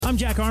I'm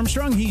Jack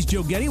Armstrong. He's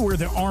Joe Getty. We're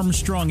the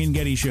Armstrong and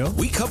Getty Show.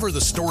 We cover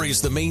the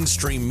stories the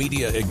mainstream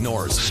media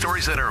ignores.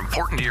 Stories that are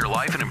important to your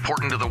life and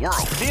important to the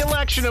world. The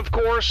election, of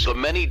course. The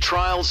many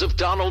trials of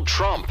Donald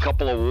Trump.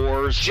 Couple of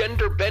wars.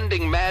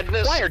 Gender-bending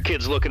madness. Why are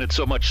kids looking at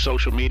so much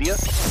social media?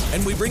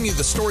 And we bring you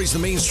the stories the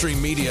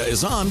mainstream media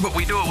is on, But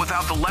we do it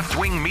without the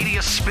left-wing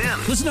media spin.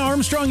 Listen to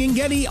Armstrong and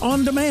Getty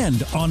on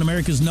demand on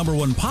America's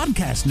 #1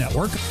 podcast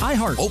network,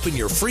 iHeart. Open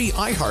your free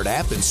iHeart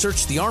app and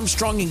search the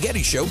Armstrong and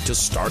Getty Show to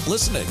start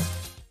listening.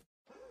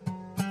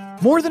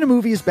 More Than a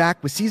Movie is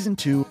back with Season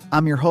 2.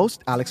 I'm your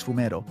host, Alex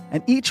Fumero.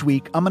 And each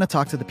week, I'm going to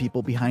talk to the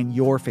people behind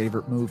your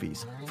favorite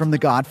movies. From The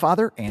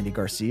Godfather, Andy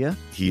Garcia.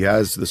 He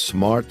has the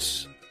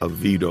smarts of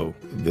Vito,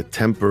 the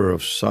temper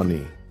of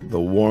Sonny, the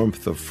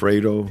warmth of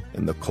Fredo,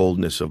 and the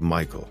coldness of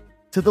Michael.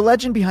 To the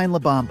legend behind La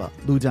Bamba,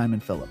 Lou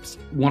Diamond Phillips.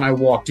 When I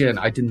walked in,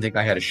 I didn't think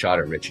I had a shot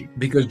at Richie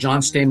because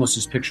John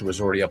Stamos' picture was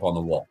already up on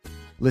the wall.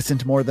 Listen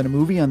to More Than a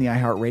Movie on the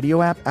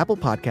iHeartRadio app, Apple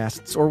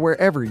Podcasts, or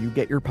wherever you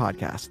get your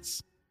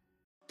podcasts.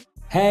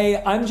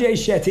 Hey, I'm Jay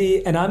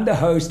Shetty, and I'm the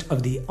host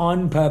of the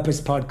On Purpose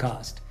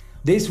podcast.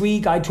 This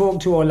week, I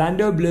talked to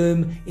Orlando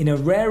Bloom in a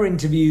rare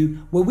interview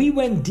where we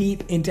went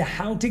deep into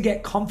how to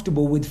get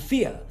comfortable with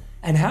fear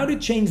and how to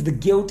change the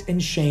guilt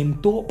and shame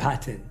thought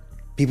pattern.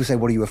 People say,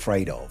 what are you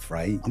afraid of,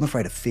 right? I'm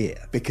afraid of fear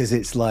because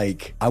it's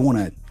like I want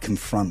to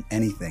confront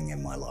anything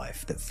in my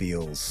life that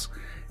feels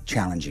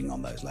challenging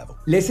on those levels.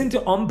 Listen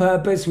to On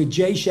Purpose with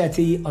Jay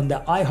Shetty on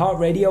the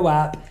iHeartRadio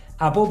app,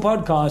 Apple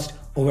Podcast,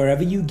 or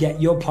wherever you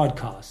get your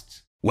podcasts.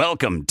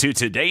 Welcome to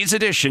today's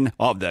edition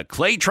of the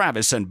Clay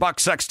Travis and Buck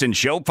Sexton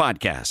Show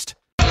podcast.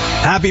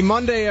 Happy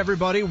Monday,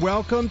 everybody.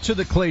 Welcome to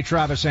the Clay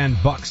Travis and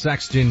Buck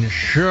Sexton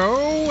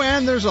Show.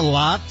 And there's a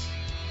lot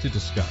to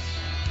discuss,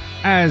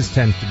 as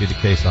tends to be the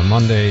case on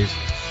Mondays.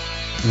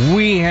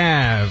 We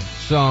have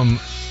some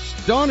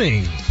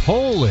stunning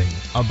polling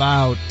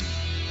about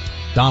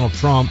Donald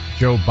Trump,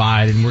 Joe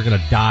Biden. We're going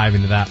to dive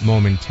into that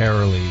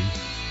momentarily.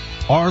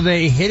 Are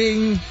they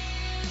hitting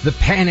the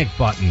panic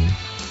button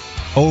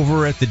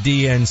over at the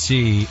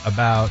DNC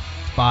about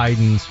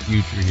Biden's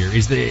future here?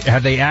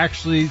 Have they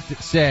actually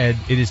said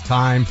it is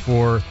time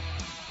for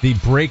the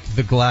break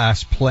the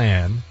glass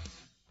plan?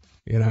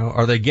 You know,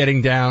 are they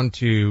getting down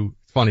to,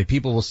 it's funny,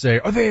 people will say,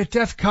 are they at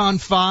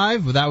DEFCON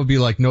 5? Well, that would be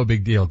like no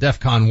big deal.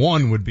 DEFCON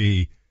 1 would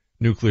be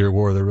nuclear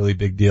war, the really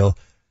big deal.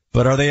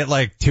 But are they at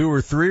like 2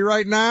 or 3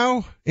 right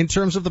now in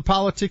terms of the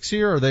politics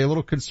here? Are they a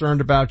little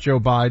concerned about Joe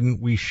Biden?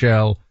 We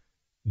shall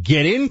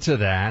get into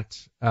that.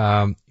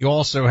 You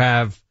also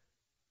have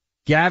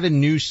Gavin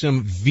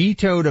Newsom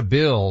vetoed a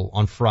bill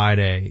on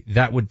Friday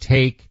that would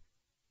take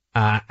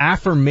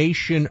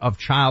affirmation of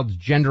child's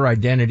gender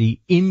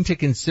identity into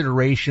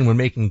consideration when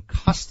making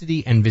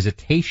custody and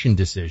visitation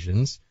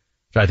decisions,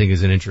 which I think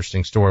is an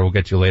interesting story. We'll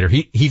get to later.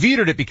 He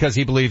vetoed it because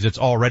he believes it's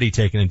already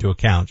taken into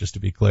account, just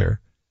to be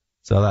clear.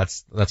 So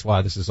that's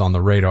why this is on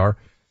the radar.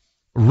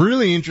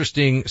 Really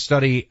interesting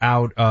study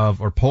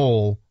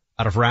poll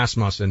out of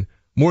Rasmussen.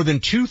 More than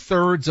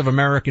 2/3 of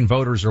American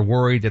voters are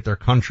worried that their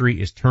country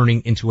is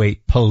turning into a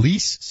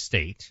police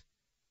state.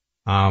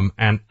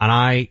 And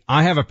I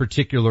have a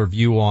particular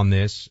view on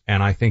this,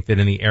 and I think that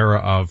in the era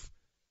of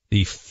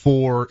the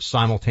 4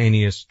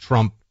 simultaneous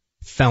Trump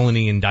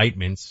felony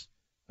indictments,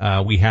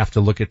 we have to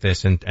look at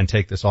this and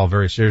take this all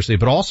very seriously.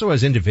 But also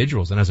as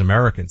individuals and as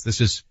Americans, this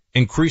is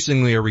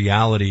increasingly a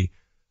reality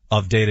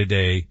of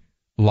day-to-day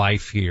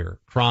life here.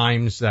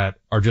 Crimes that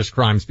are just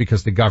crimes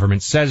because the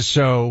government says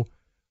so,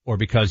 or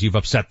because you've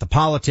upset the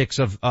politics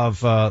of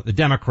the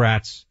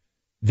Democrats,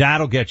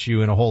 that'll get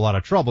you in a whole lot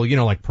of trouble, you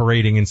know, like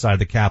parading inside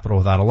the Capitol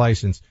without a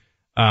license.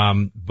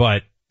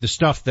 But the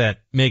stuff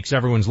that makes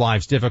everyone's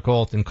lives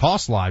difficult and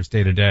costs lives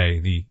day to day,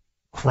 the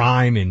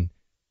crime in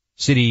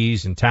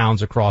cities and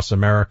towns across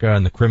America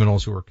and the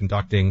criminals who are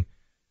conducting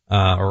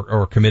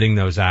or committing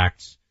those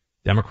acts,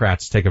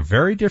 Democrats take a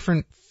very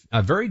different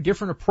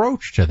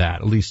approach to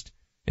that, at least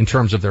in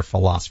terms of their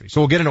philosophy.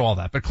 So we'll get into all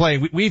that. But Clay,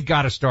 we've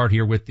got to start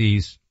here with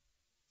these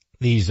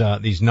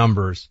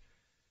numbers.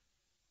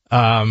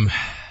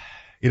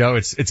 You know,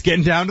 it's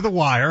getting down to the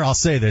wire. I'll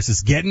say this.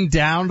 It's getting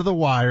down to the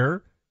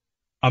wire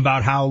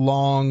about how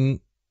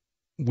long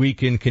we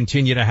can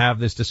continue to have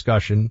this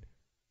discussion.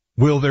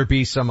 Will there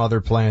be some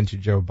other plan to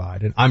Joe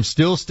Biden? I'm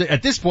still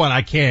at this point,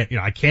 I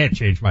can't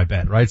change my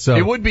bet, right? So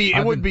it would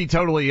be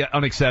totally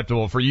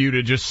unacceptable for you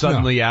to just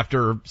suddenly,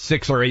 after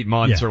 6 or 8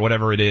 months or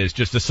whatever it is,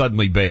 just to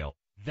suddenly bail.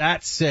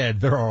 That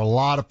said, there are a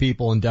lot of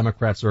people in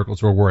Democrat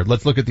circles who are worried.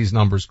 Let's look at these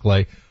numbers,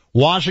 Clay.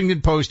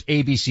 Washington Post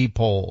ABC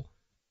poll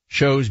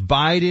shows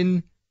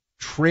Biden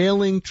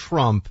trailing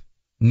Trump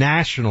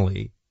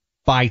nationally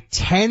by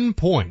 10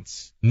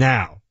 points.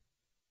 Now,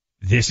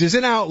 this is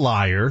an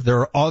outlier. There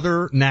are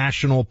other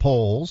national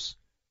polls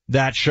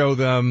that show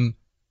them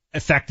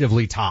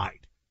effectively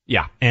tied.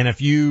 Yeah. And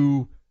if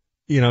you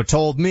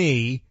told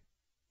me,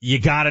 you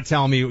gotta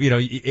tell me,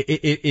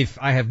 if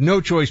I have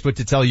no choice but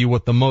to tell you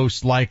what the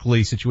most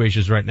likely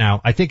situation is right now,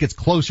 I think it's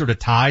closer to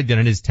tied than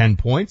it is 10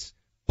 points.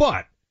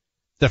 But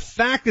the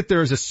fact that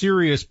there is a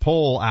serious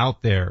poll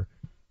out there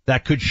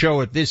that could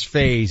show at this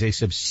phase a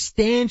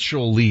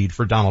substantial lead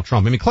for Donald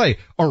Trump. I mean, Clay,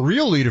 a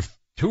real lead of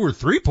 2 or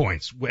 3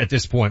 points at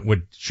this point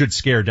should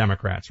scare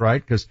Democrats, right?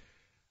 Because,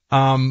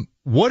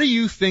 what do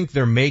you think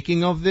they're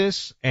making of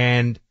this?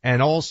 And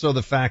also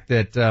the fact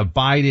that,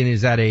 Biden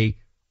is at a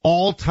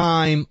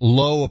all-time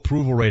low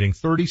approval rating,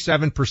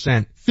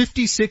 37%,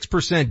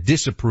 56%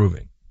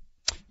 disapproving.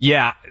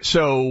 Yeah.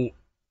 So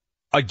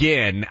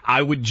again,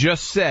 I would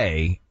just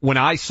say when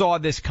I saw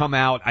this come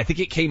out, I think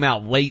it came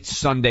out late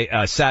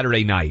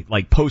Saturday night,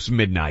 like post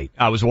midnight.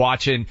 I was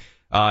watching,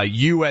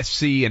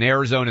 USC and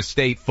Arizona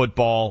State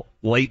football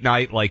late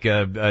night, like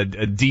a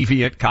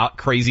deviant,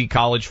 crazy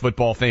college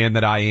football fan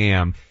that I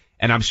am.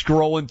 And I'm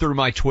scrolling through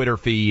my Twitter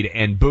feed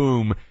and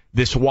boom,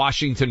 this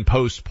Washington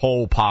Post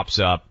poll pops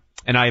up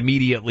and I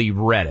immediately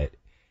read it.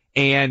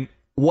 And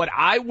what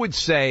I would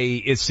say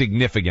is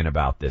significant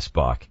about this,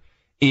 Buck,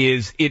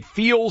 is it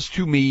feels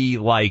to me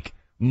like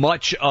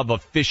much of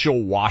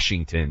official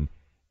Washington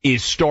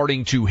is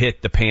starting to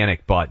hit the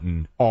panic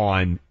button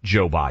on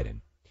Joe Biden.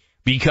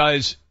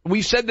 Because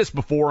we've said this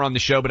before on the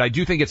show, but I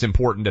do think it's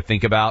important to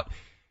think about.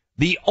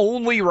 The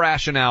only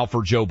rationale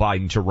for Joe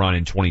Biden to run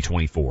in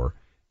 2024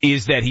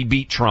 is that he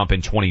beat Trump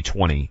in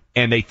 2020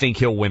 and they think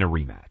he'll win a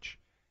rematch.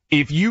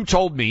 If you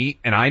told me,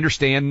 and I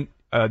understand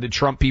the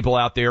Trump people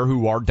out there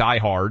who are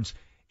diehards,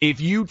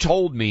 if you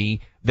told me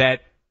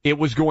that it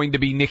was going to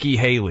be Nikki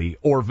Haley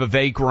or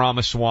Vivek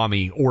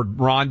Ramaswamy or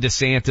Ron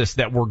DeSantis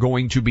that were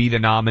going to be the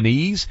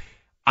nominees,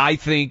 I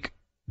think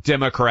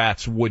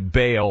Democrats would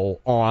bail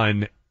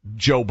on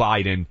Joe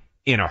Biden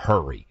in a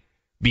hurry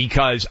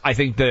because I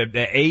think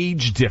the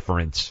age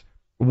difference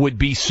would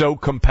be so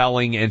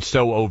compelling and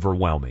so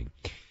overwhelming.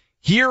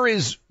 Here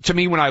is, to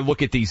me, when I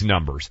look at these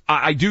numbers,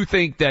 I do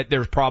think that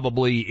there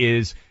probably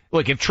is,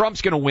 look, if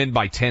Trump's going to win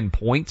by 10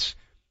 points,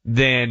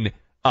 then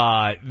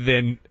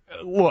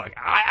look,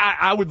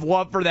 I would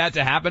love for that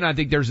to happen. I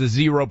think there's a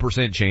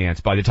 0%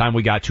 chance by the time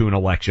we got to an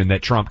election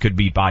that Trump could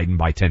beat Biden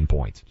by 10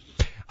 points.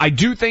 I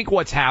do think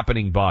what's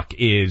happening, Buck,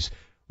 is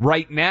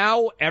right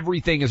now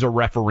everything is a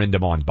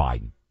referendum on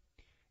Biden.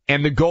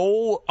 And the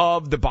goal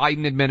of the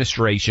Biden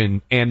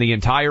administration and the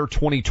entire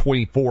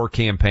 2024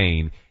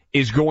 campaign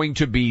is going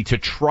to be to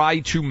try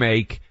to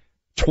make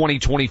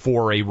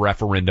 2024 a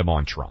referendum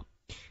on Trump.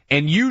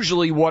 And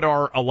usually what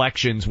are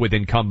elections with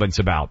incumbents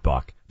about,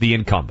 Buck? The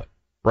incumbent,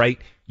 right?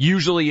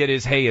 Usually it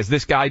is, hey, has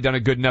this guy done a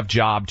good enough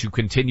job to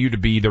continue to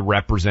be the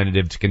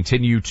representative, to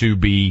continue to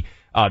be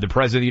the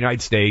president of the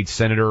United States,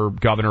 senator,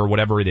 governor,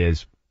 whatever it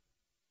is.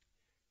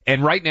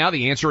 And right now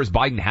the answer is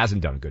Biden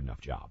hasn't done a good enough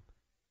job.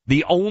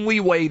 The only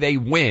way they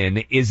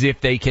win is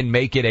if they can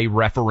make it a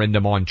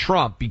referendum on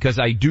Trump, because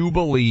I do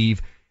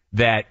believe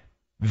that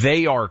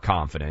they are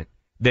confident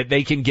that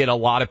they can get a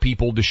lot of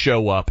people to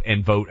show up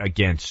and vote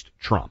against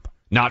Trump.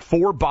 Not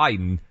for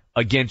Biden,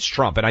 against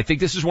Trump. And I think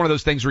this is one of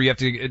those things where you have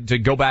to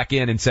go back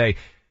in and say,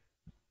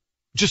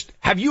 just,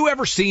 have you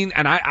ever seen,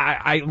 and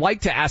I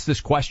like to ask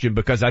this question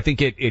because I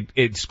think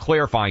it's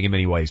clarifying in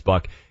many ways,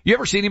 Buck. You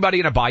ever seen anybody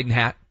in a Biden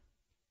hat?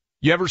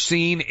 You ever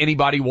seen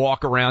anybody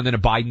walk around in a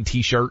Biden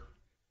t-shirt?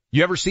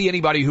 You ever see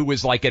anybody who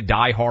is like a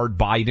diehard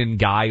Biden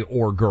guy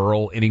or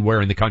girl anywhere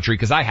in the country?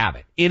 Because I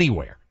haven't.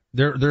 Anywhere.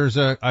 There's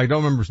I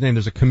don't remember his name.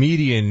 There's a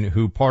comedian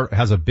who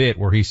has a bit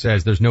where he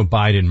says there's no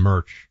Biden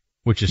merch,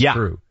 which is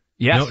true.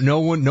 Yes. No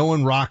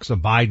one rocks a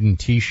Biden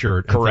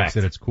t-shirt and thinks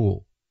that it's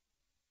cool.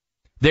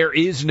 There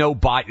is no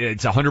Biden.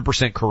 It's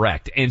 100%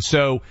 correct. And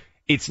so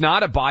it's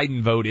not a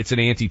Biden vote. It's an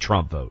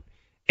anti-Trump vote.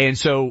 And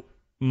so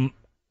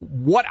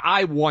what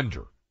I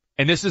wonder,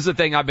 and this is the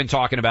thing I've been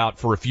talking about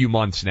for a few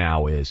months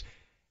now, is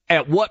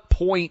at what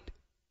point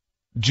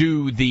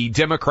do the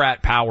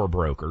Democrat power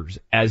brokers,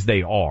 as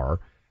they are,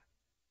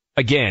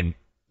 again,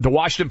 the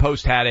Washington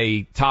Post had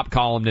a top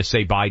columnist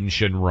say Biden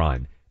shouldn't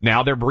run.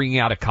 Now they're bringing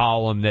out a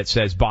column that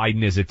says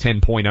Biden is a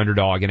 10-point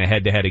underdog in a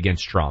head-to-head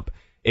against Trump.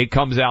 It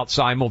comes out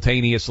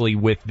simultaneously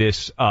with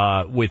this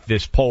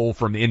poll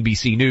from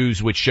NBC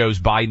News, which shows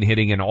Biden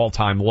hitting an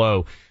all-time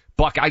low.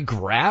 Buck, I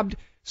grabbed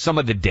some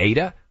of the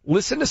data.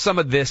 Listen to some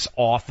of this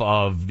off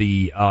of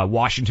the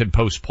Washington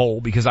Post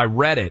poll because I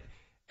read it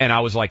and I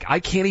was like, I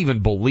can't even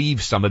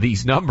believe some of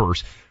these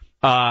numbers.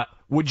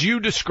 Would you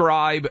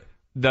describe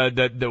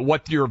the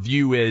what your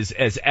view is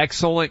as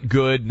excellent,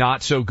 good,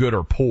 not so good,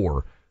 or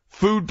poor?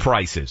 Food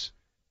prices,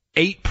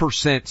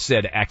 8%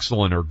 said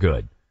excellent or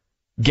good.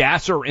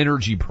 Gas or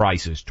energy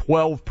prices,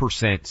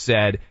 12%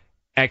 said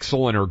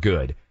excellent or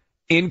good.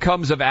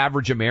 Incomes of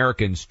average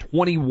Americans,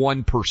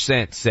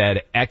 21%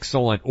 said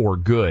excellent or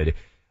good.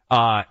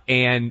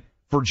 And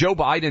for Joe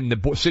Biden,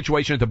 the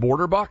situation at the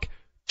border, Buck,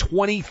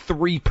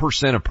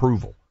 23%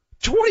 approval.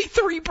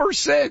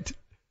 23%!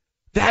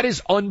 That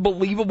is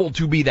unbelievable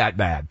to be that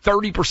bad.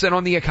 30%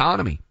 on the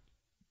economy.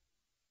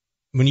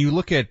 When you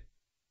look at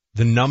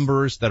the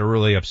numbers that are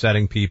really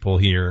upsetting people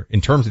here in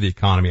terms of the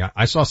economy,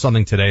 I saw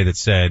something today that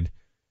said,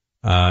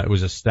 it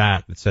was a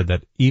stat that said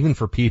that even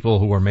for people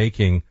who are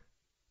making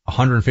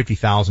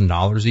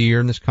 $150,000 a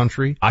year in this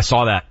country, I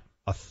saw that.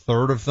 A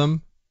third of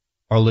them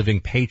are living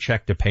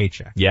paycheck to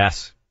paycheck.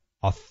 Yes.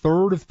 a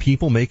third of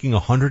people making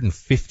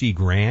 150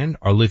 grand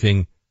are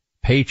living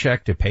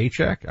paycheck to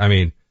paycheck. I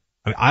mean,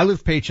 I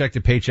lived paycheck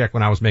to paycheck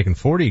when I was making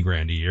 40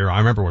 grand a year. I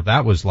remember what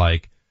that was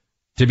like.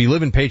 To be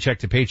living paycheck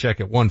to paycheck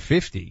at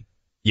 150,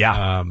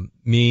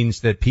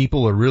 means that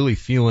people are really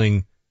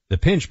feeling the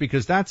pinch,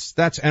 because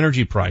that's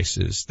energy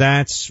prices,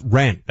 that's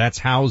rent, that's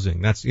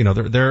housing, that's,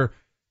 they're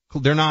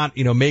not,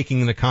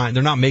 making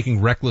they're not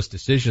making reckless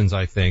decisions,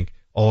 I think,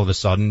 all of a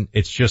sudden.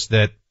 It's just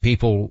that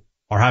people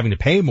are having to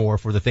pay more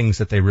for the things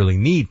that they really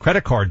need.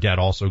 Credit card debt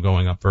also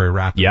going up very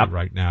rapidly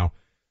right now.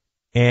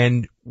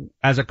 And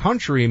as a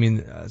country, I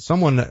mean,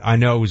 someone I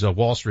know who's a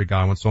Wall Street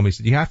guy once told me, he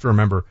said, you have to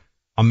remember,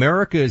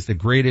 America is the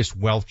greatest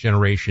wealth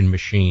generation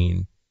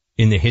machine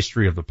in the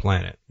history of the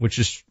planet, which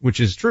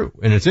is true.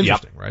 And it's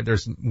interesting, right?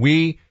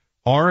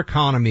 Our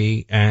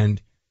economy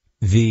and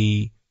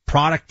the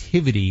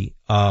productivity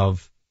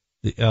of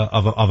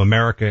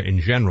America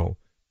in general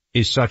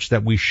is such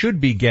that we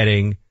should be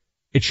getting,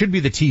 it should be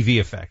the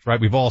TV effect,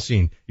 right? We've all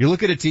seen, you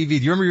look at a TV, do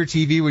you remember your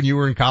TV when you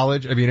were in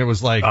college? I mean, it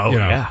was like,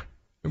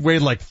 it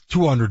weighed like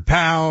 200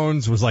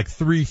 pounds, was like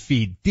 3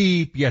 feet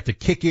deep. You had to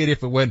kick it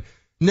if it went.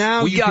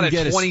 Now we got a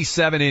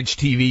 27-inch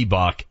TV,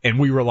 Buck, and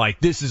we were like,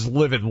 this is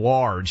living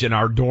large in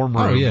our dorm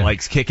room,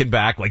 like kicking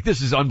back, like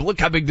this is, look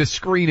how big this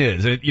screen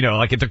is. And,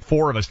 like it took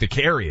 4 of us to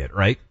carry it,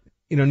 right?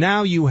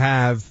 Now you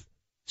have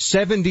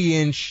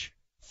 70-inch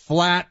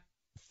flat,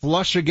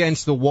 flush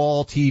against the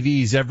wall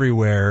TVs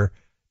everywhere.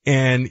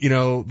 And,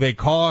 they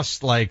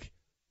cost like,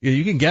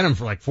 you can get them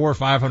for like $400 or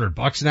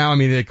 $500 now. I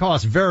mean, they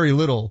cost very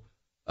little.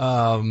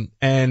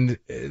 And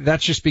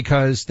that's just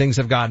because things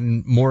have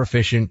gotten more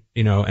efficient,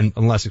 and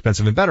less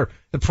expensive and better.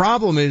 The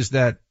problem is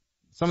that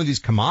some of these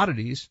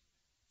commodities,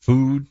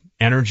 food,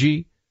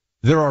 energy,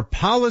 there are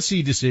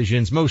policy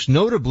decisions, most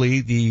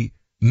notably the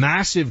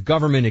massive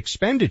government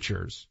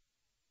expenditures,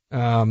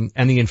 and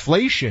the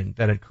inflation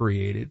that it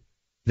created,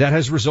 that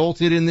has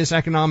resulted in this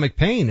economic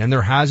pain. And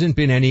there hasn't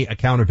been any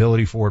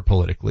accountability for it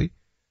politically.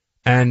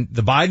 And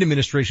the Biden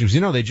administration,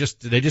 they just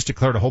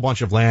declared a whole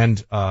bunch of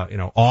land,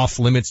 off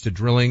limits to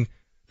drilling.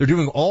 They're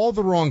doing all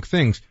the wrong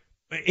things.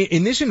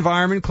 In this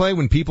environment, Clay,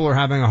 when people are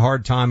having a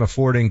hard time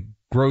affording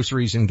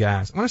groceries and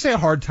gas, when I say a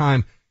hard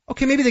time,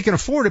 okay, maybe they can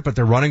afford it, but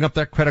they're running up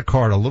that credit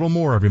card a little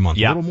more every month,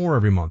 a little more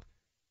every month.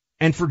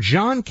 And for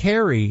John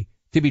Kerry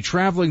to be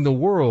traveling the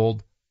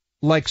world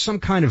like some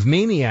kind of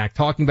maniac,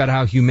 talking about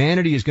how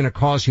humanity is going to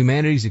cause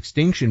humanity's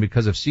extinction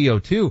because of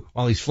CO2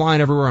 while he's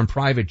flying everywhere on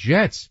private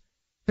jets,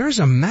 there's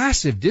a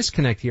massive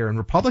disconnect here, and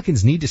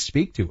Republicans need to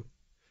speak to it.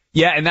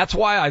 Yeah, and that's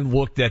why I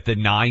looked at the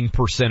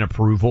 9%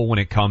 approval when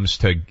it comes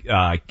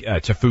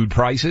to food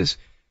prices.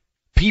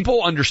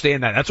 People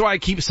understand that. That's why I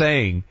keep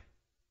saying,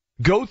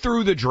 go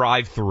through the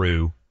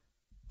drive-through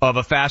of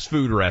a fast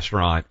food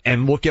restaurant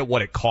and look at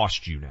what it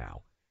costs you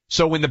now.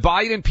 So when the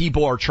Biden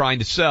people are trying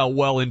to sell,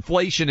 well,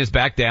 inflation is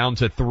back down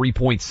to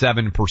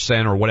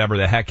 3.7% or whatever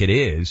the heck it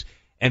is,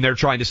 and they're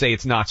trying to say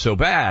it's not so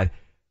bad,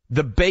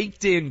 the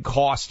baked-in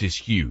cost is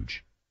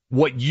huge.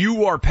 What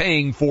you are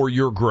paying for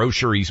your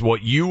groceries,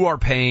 what you are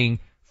paying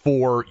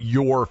for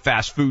your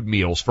fast food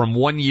meals from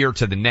one year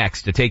to the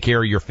next to take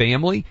care of your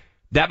family,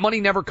 that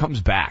money never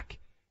comes back.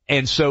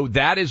 And so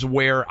that is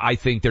where I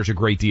think there's a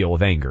great deal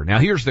of anger. Now,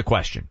 here's the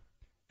question.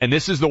 And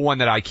this is the one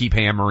that I keep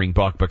hammering,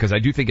 Buck, because I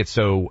do think it's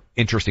so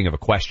interesting of a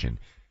question.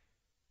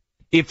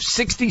 If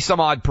 60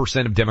 some odd %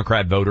 of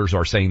Democrat voters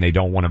are saying they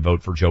don't want to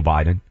vote for Joe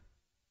Biden,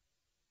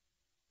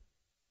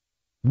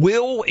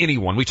 will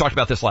anyone, we talked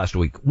about this last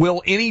week,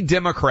 will any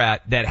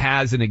Democrat that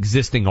has an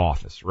existing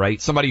office,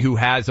 right, somebody who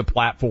has a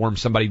platform,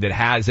 somebody that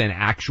has an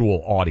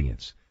actual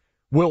audience,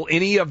 will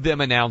any of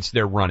them announce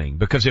they're running?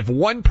 Because if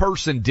one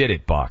person did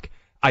it, Buck,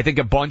 I think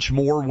a bunch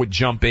more would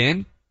jump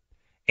in,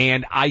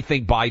 and I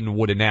think Biden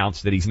would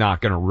announce that he's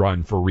not going to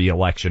run for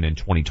re-election in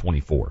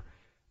 2024.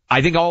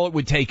 I think all it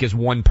would take is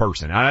one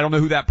person. I don't know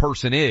who that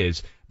person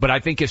is, but I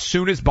think as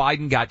soon as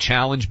Biden got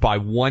challenged by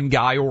one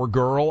guy or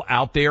girl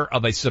out there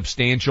of a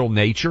substantial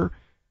nature,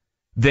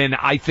 then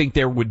I think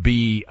there would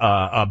be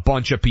a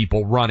bunch of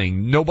people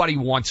running. Nobody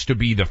wants to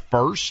be the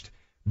first,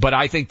 but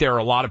I think there are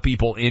a lot of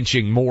people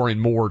inching more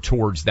and more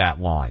towards that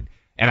line.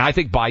 And I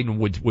think Biden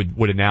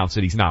would announce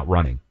that he's not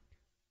running.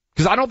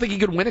 Because I don't think he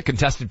could win a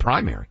contested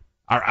primary.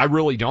 I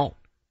really don't.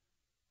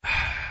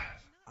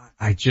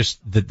 I just,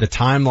 the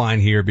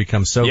timeline here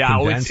becomes so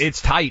condensed.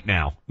 It's tight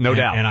now, no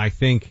doubt. And I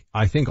think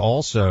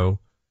also,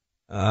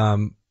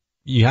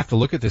 you have to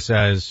look at this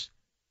as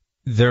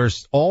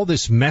there's all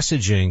this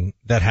messaging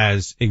that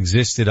has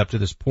existed up to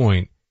this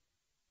point.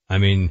 I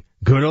mean,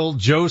 good old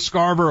Joe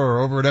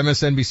Scarborough over at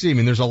MSNBC. I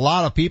mean, there's a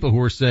lot of people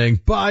who are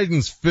saying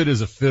Biden's fit as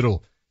a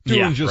fiddle,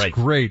 doing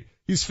great.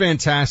 He's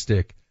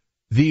fantastic.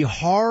 The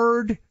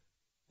hard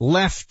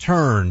left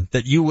turn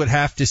that you would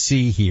have to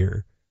see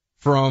here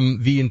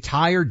from the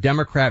entire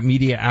Democrat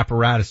media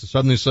apparatus to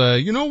suddenly say,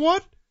 you know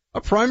what? A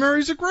primary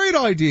is a great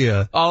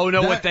idea. Oh,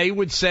 no, what they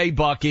would say,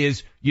 Buck,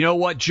 is, you know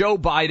what? Joe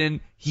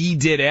Biden, he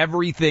did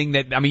everything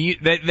that, I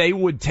mean, they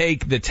would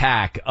take the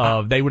tack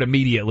of, they would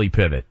immediately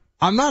pivot.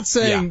 I'm not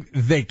saying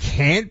they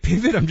can't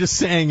pivot. I'm just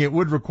saying it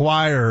would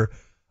require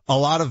a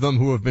lot of them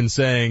who have been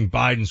saying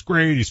Biden's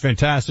great, he's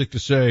fantastic, to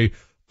say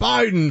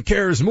Biden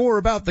cares more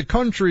about the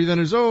country than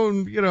his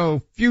own,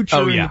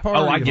 future in the party.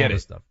 Oh, I get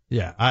it. Stuff.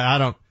 Yeah, I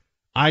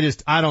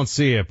don't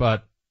see it,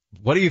 but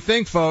what do you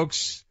think,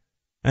 folks?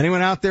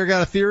 Anyone out there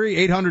got a theory?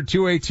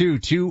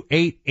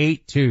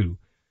 800-282-2882.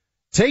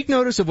 Take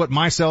notice of what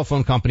my cell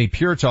phone company,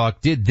 Pure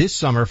Talk, did this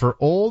summer for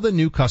old and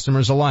new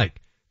customers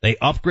alike. They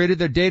upgraded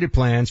their data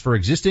plans for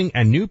existing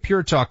and new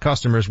Pure Talk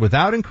customers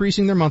without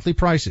increasing their monthly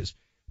prices.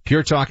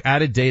 Pure Talk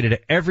added data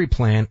to every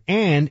plan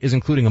and is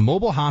including a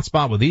mobile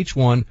hotspot with each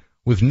one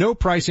with no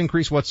price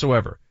increase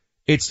whatsoever.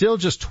 It's still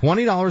just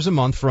 $20 a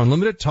month for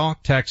unlimited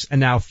talk, text, and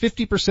now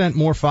 50%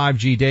 more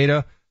 5G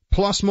data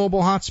plus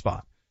mobile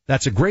hotspot.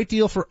 That's a great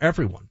deal for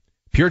everyone.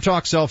 Pure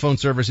Talk cell phone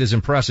service is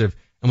impressive,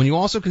 and when you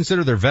also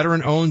consider their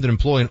veteran-owned and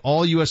employ an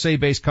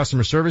all-USA-based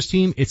customer service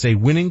team, it's a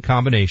winning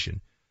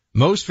combination.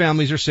 Most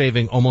families are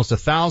saving almost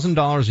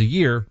 $1,000 a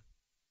year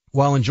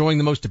while enjoying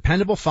the most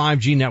dependable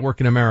 5G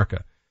network in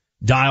America.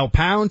 Dial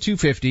pound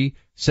 250,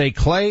 say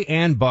Clay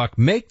and Buck,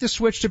 make the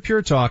switch to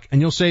Pure Talk, and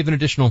you'll save an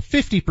additional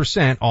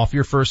 50% off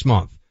your first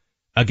month.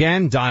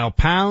 Again, dial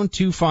pound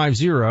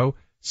 250,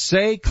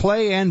 say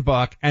Clay and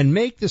Buck, and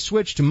make the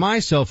switch to my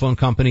cell phone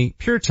company,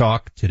 Pure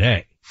Talk,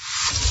 today.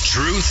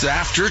 Truth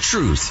after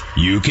truth.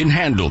 You can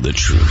handle the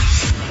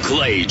truth.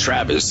 Clay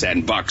Travis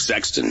and Buck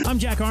Sexton. I'm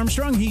Jack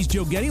Armstrong. He's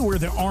Joe Getty. We're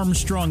the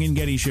Armstrong and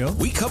Getty Show.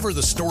 We cover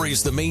the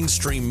stories the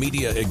mainstream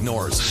media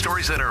ignores.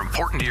 Stories that are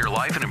important to your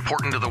life and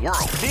important to the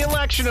world. The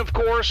election, of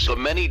course. The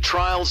many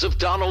trials of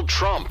Donald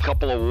Trump.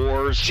 Couple of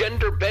wars.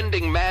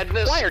 Gender-bending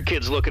madness. Why are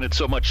kids looking at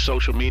so much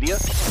social media?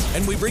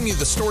 And we bring you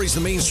the stories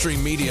the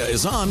mainstream media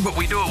is on, But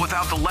we do it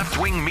without the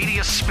left-wing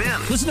media spin.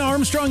 Listen to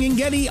Armstrong and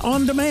Getty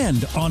on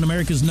demand on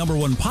America's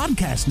 #1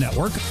 podcast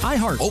network,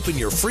 iHeart. Open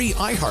your free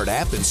iHeart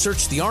app and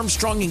search the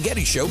Armstrong and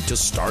Getty Show to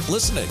start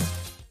listening.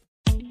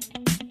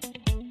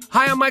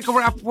 Hi, I'm Michael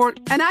Rappaport.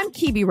 And I'm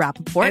Kibi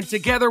Rappaport. And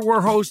together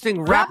we're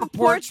hosting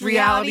Rappaport's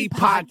Reality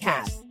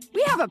Podcast.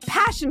 We have a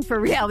passion for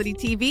reality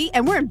TV,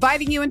 and we're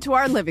inviting you into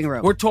our living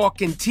room. We're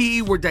talking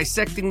tea, we're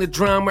dissecting the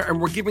drama,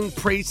 and we're giving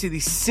praise to the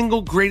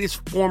single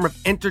greatest form of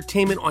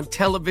entertainment on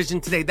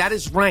television today. That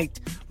is right.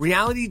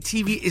 Reality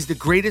TV is the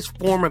greatest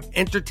form of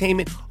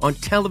entertainment on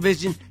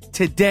television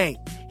today.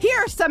 Here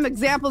are some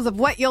examples of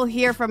what you'll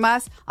hear from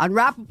us on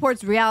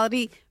Rappaport's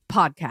Reality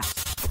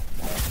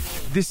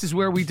Podcast. This is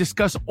where we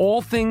discuss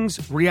all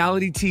things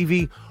reality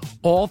TV,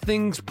 all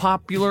things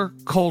popular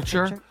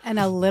culture. And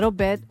a little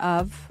bit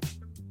of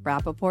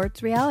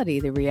Rappaport's reality,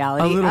 the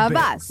reality of bit.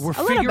 us. We're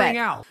figuring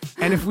out.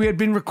 And if we had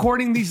been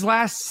recording these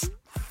last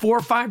 4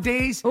 or 5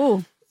 days,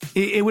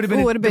 it would have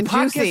been, the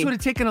podcast juicy. would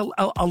have taken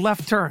a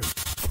left turn.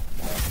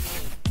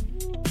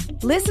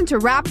 Listen to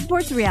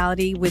Rappaport's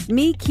Reality with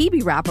me,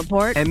 Kibi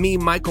Rappaport. And me,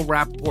 Michael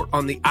Rappaport,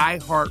 on the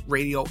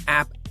iHeartRadio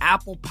app,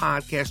 Apple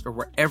Podcast, or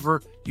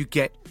wherever you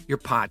get your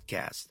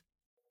podcast.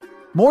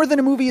 More Than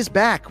a Movie is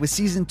back with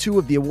Season 2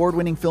 of the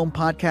award-winning film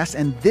podcast,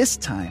 and this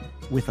time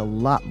with a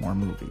lot more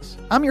movies.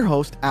 I'm your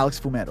host, Alex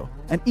Fumero,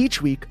 and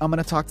each week I'm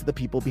going to talk to the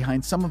people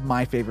behind some of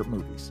my favorite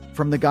movies.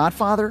 From The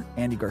Godfather,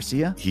 Andy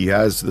Garcia. He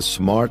has the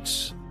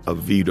smarts of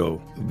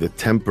Vito, the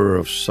temper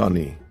of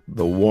Sonny,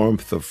 the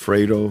warmth of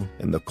Fredo,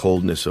 and the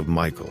coldness of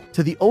Michael.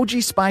 To the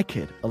OG Spy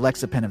Kid,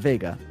 Alexa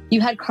Penavega.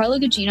 You had Carla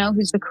Gugino,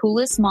 who's the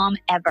coolest mom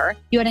ever.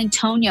 You had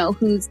Antonio,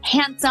 who's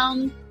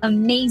handsome,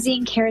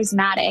 amazing,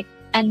 charismatic.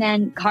 And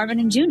then Carmen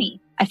and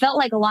Junie. I felt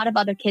like a lot of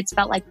other kids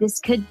felt like this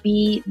could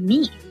be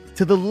me.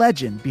 To the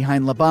legend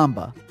behind La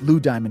Bamba,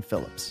 Lou Diamond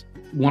Phillips.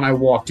 When I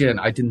walked in,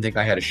 I didn't think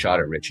I had a shot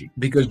at Richie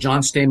because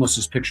John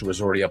Stamos' picture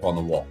was already up on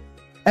the wall.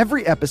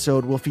 Every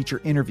episode will feature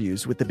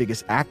interviews with the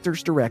biggest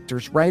actors,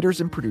 directors,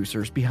 writers, and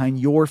producers behind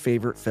your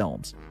favorite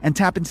films and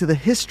tap into the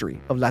history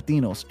of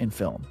Latinos in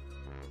film.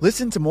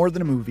 Listen to More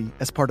Than a Movie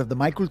as part of the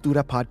My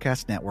Cultura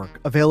Podcast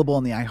Network, available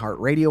on the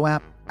iHeartRadio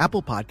app,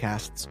 Apple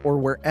Podcasts, or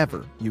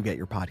wherever you get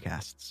your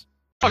podcasts.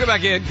 Welcome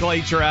back in,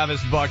 Clay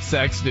Travis, Buck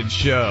Sexton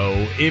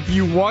Show. If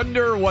you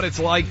wonder what it's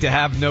like to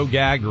have no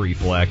gag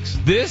reflex,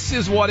 this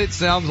is what it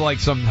sounds like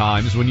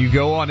sometimes when you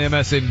go on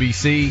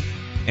MSNBC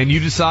and you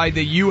decide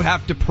that you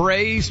have to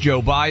praise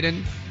Joe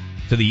Biden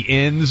to the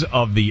ends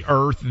of the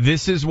earth.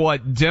 This is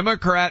what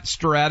Democrat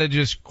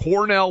strategist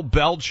Cornell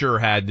Belcher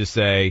had to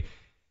say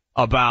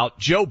about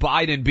Joe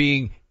Biden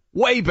being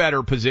way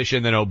better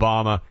positioned than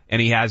Obama,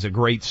 and he has a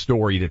great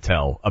story to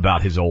tell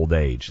about his old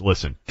age.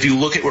 Listen. If you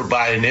look at where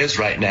Biden is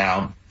right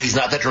now, he's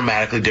not that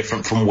dramatically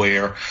different from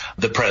where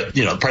the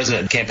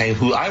president campaign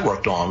who I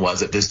worked on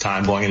was at this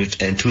time going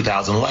in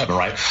 2011,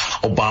 right?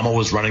 Obama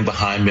was running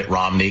behind Mitt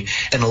Romney.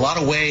 In a lot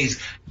of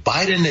ways,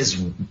 Biden is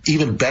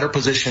even better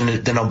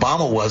positioned than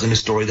Obama was in the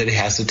story that he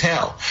has to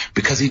tell,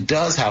 because he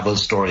does have a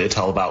story to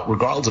tell about,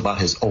 regardless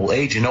about his old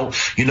age. You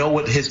know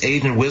what his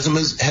age and wisdom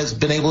has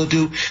been able to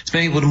do? It's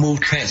been able to move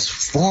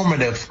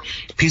transformative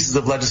pieces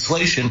of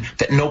legislation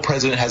that no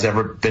president has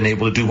ever been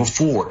able to do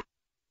before.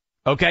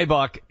 Okay,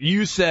 Buck,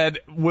 you said,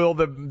 will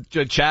the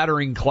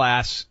chattering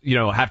class,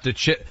 have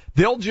to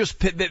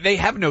they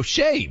have no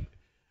shame.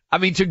 I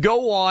mean, to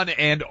go on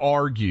and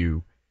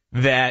argue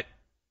that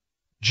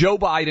Joe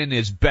Biden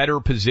is better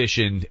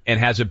positioned and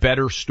has a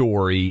better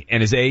story,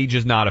 and his age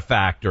is not a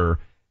factor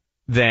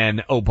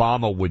than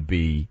Obama would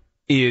be,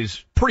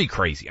 is pretty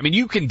crazy. I mean,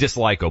 you can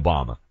dislike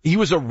Obama. He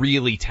was a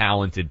really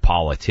talented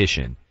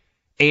politician,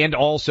 and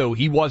also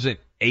he wasn't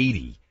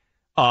 80.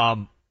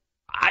 I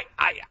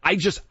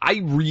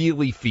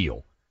really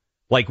feel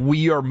like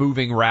we are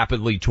moving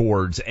rapidly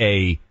towards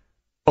a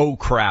oh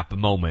crap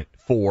moment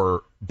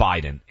for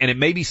Biden. And it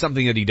may be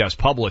something that he does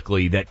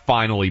publicly that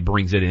finally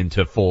brings it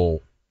into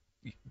full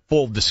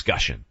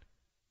discussion.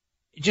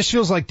 It just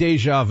feels like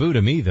deja vu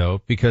to me,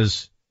 though,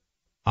 because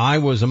I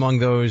was among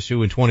those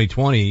who in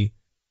 2020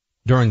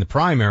 during the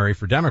primary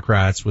for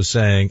Democrats was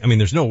saying, I mean,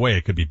 there's no way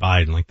it could be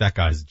Biden. Like, that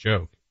guy's a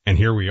joke. And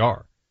here we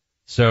are.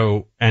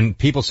 So, and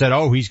people said,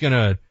 oh, he's going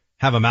to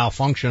have a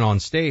malfunction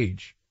on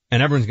stage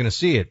and everyone's going to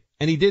see it.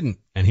 And he didn't.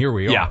 And here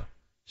we are. Yeah.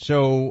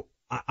 So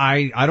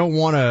I don't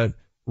want to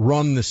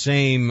run the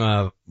same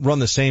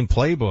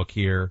playbook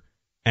here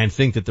and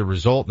think that the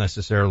result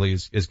necessarily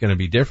is going to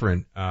be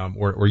different,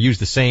 or use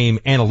the same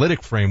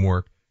analytic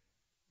framework.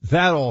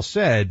 That all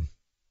said,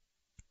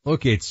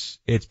 look, it's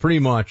pretty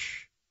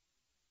much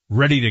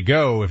ready to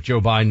go if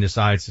Joe Biden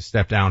decides to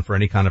step down for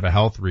any kind of a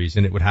health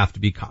reason. It would have to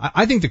be,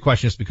 I think the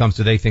question just becomes,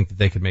 do they think that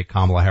they could make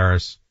Kamala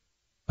Harris,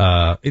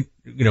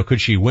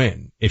 could she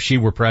win if she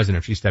were president,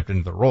 if she stepped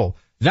into the role?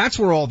 That's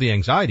where all the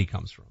anxiety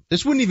comes from.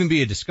 This wouldn't even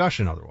be a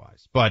discussion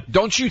otherwise. But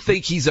don't you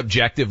think he's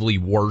objectively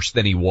worse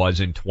than he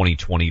was in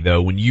 2020,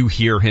 though, when you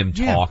hear him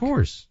talk? Yeah, of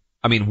course.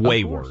 I mean,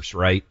 way worse,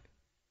 right?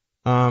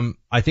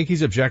 I think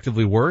he's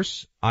objectively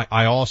worse.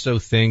 I also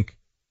think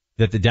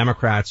that the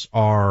Democrats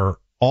all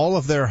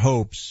of their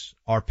hopes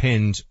are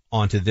pinned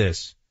onto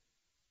this.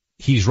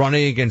 He's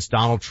running against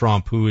Donald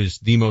Trump, who is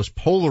the most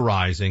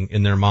polarizing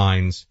in their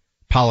minds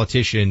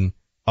politician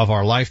of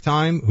our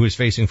lifetime, who is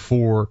facing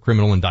 4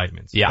 criminal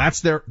indictments. Yeah.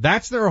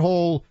 That's their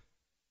whole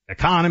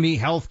economy,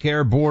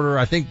 healthcare, border.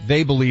 I think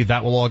they believe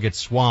that will all get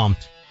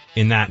swamped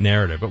in that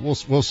narrative, but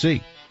we'll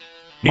see.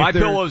 My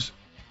Pillow's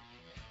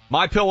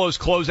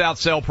closeout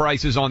sale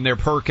prices on their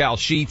Percal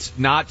sheets,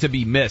 not to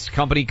be missed.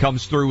 Company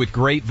comes through with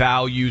great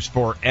values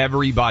for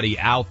everybody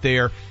out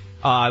there.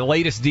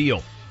 Latest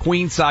deal,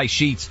 queen size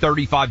sheets,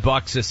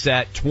 $35 a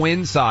set.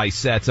 Twin size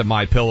sets of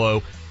My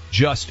Pillow,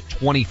 just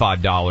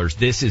 $25.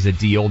 This is a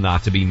deal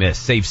not to be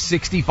missed. Save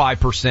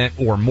 65%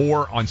 or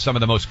more on some of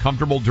the most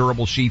comfortable,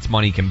 durable sheets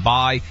money can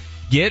buy.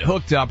 Get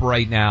hooked up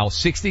right now.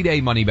 60-day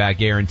money-back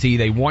guarantee.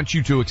 They want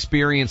you to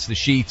experience the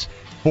sheets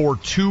for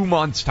 2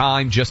 months'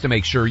 time just to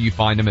make sure you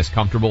find them as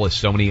comfortable as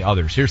so many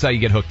others. Here's how you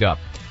get hooked up.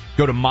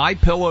 Go to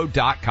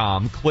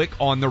MyPillow.com, click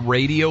on the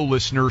radio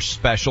listener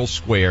special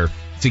square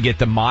to get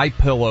the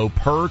MyPillow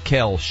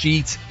Percal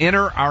sheets.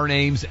 Enter our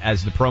names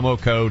as the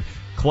promo code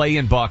Clay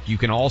and Buck. You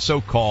can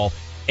also call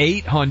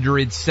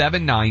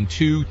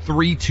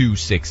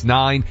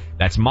 800-792-3269.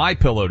 That's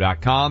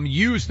MyPillow.com.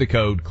 Use the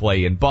code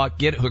Clay and Buck.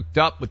 Get hooked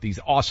up with these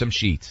awesome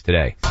sheets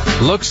today.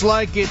 Looks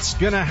like it's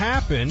going to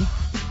happen.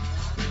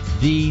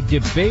 The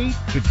debate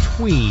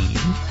between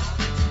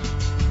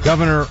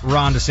Governor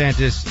Ron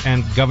DeSantis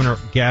and Governor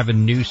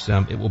Gavin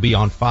Newsom, it will be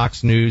on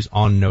Fox News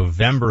on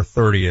November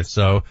 30th.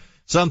 So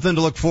something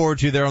to look forward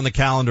to there on the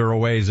calendar a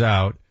ways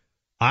out.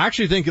 I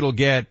actually think it'll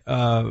get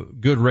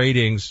good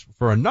ratings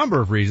for a number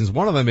of reasons.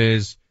 One of them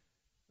is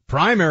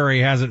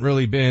primary hasn't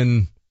really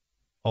been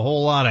a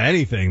whole lot of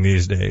anything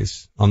these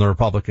days on the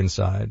Republican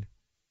side.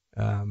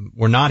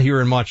 We're not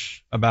hearing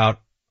much about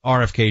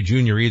RFK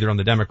Jr. either on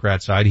the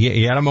Democrat side.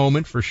 He had a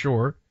moment for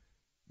sure,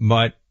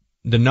 but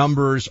the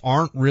numbers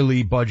aren't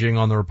really budging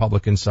on the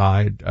Republican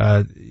side.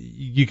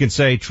 You can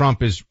say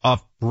Trump is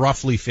up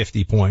roughly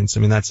 50 points. I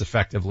mean, that's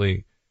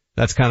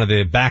kind of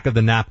the back of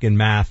the napkin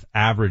math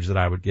average that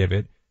I would give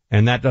it.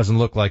 And that doesn't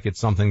look like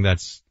it's something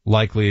that's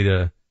likely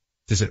to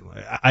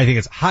I think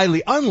it's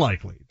highly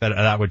unlikely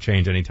that would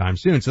change anytime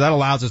soon. So that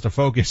allows us to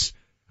focus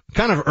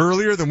kind of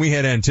earlier than we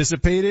had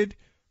anticipated.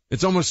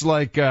 It's almost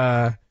like,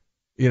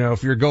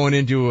 if you're going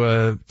into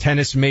a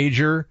tennis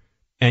major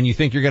and you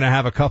think you're going to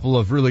have a couple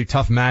of really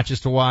tough matches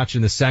to watch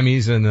in the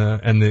semis and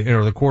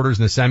the quarters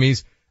and the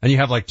semis, and you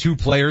have like 2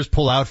 players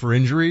pull out for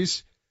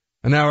injuries,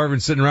 and now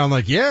everyone's sitting around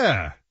like,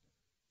 yeah,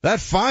 that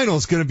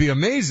final's going to be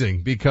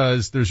amazing,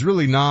 because there's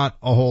really not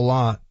a whole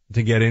lot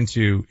to get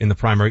into in the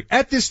primary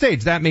at this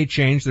stage. That may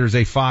change. There's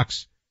a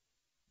Fox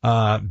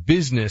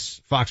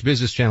Business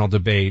Channel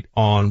debate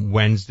on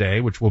Wednesday,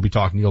 which we'll be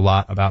talking to you a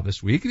lot about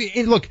this week.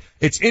 Look,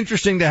 it's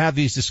interesting to have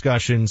these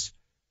discussions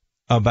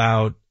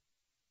about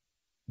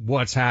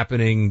what's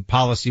happening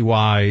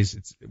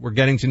policy-wise. We're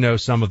getting to know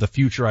some of the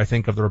future, I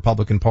think, of the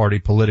Republican Party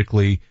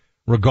politically,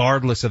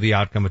 regardless of the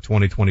outcome of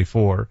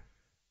 2024.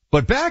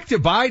 But back to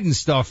Biden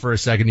stuff for a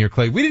second here,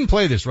 Clay. We didn't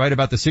play this, right,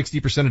 about the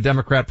 60% of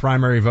Democrat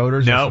primary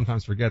voters? No. I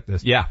sometimes forget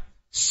this. Yeah.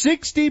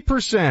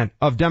 60%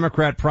 of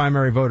Democrat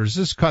primary voters,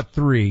 this is cut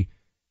 3,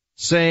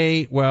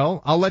 say,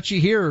 well, I'll let you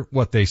hear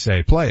what they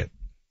say. Play it.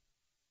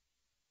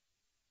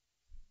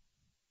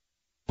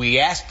 We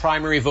asked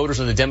primary voters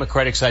on the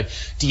Democratic side,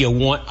 do you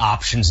want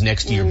options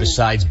next year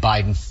besides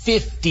Biden?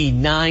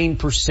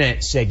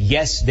 59% said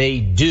yes, they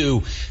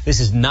do.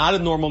 This is not a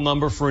normal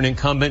number for an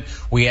incumbent.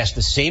 We asked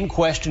the same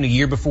question a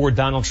year before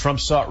Donald Trump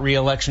sought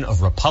re-election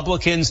of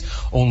Republicans.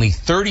 Only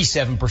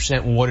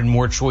 37% wanted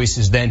more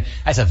choices then.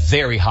 That's a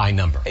very high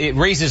number. It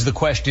raises the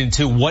question,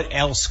 too, what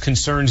else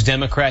concerns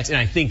Democrats? And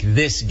I think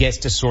this gets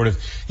to sort of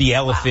the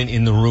elephant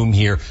in the room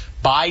here.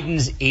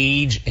 Biden's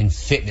age and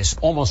fitness.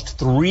 Almost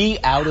 3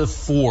 out of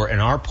 4 in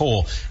our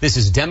poll. This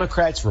is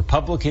Democrats,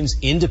 Republicans,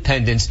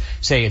 independents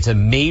say it's a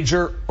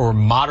major or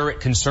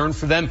moderate concern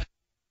for them.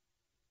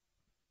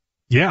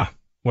 Yeah.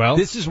 Well,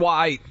 this is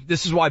why,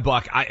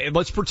 Buck,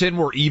 let's pretend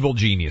we're evil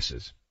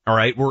geniuses. All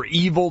right. We're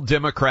evil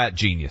Democrat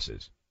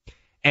geniuses.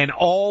 And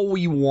all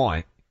we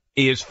want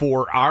is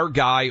for our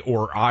guy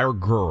or our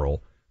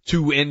girl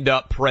to end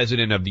up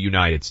president of the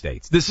United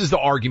States. This is the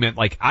argument,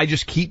 like, I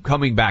just keep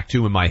coming back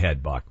to in my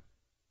head, Buck.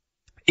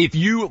 If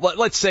you,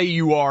 let's say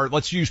you are,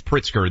 let's use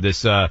Pritzker,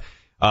 this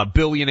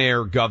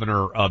billionaire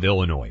governor of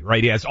Illinois,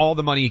 right? He has all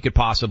the money he could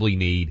possibly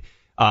need.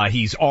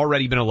 He's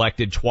already been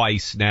elected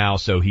twice now,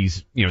 so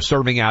he's,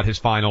 serving out his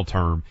final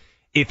term.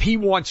 If he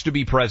wants to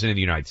be president of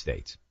the United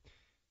States,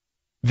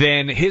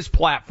 then his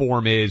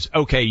platform is,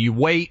 okay, you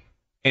wait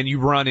and you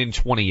run in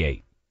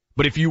 28.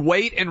 But if you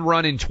wait and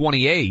run in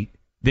 28,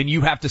 then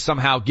you have to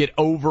somehow get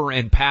over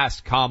and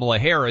past Kamala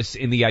Harris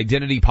in the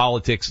identity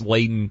politics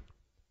laden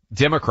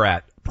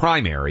Democrat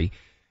primary,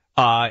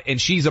 and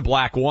she's a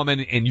black woman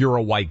and you're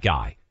a white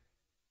guy.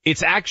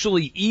 It's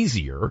actually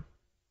easier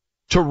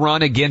to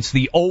run against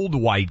the old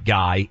white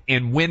guy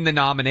and win the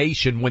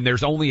nomination when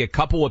there's only a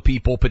couple of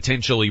people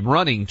potentially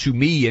running, to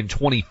me, in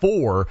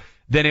 24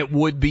 than it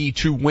would be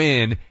to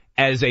win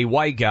as a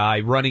white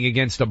guy running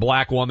against a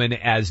black woman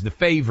as the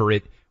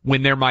favorite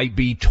when there might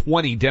be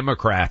 20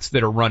 Democrats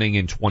that are running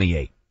in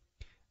 28.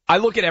 I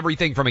look at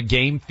everything from a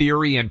game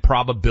theory and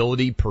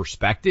probability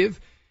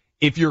perspective.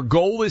 If your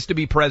goal is to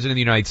be president of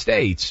the United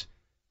States,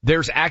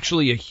 there's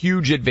actually a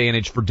huge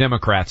advantage for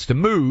Democrats to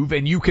move,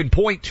 and you can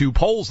point to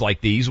polls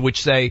like these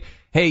which say,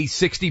 hey,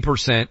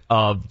 60%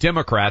 of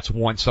Democrats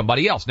want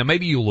somebody else. Now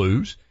maybe you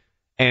lose,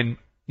 and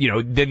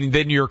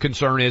then your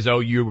concern is,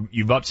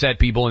 you've upset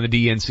people in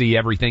the DNC,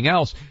 everything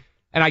else.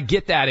 And I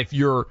get that if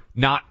you're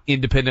not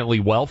independently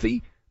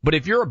wealthy, but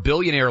if you're a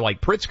billionaire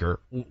like Pritzker,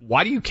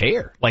 why do you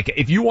care? Like,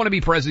 if you want to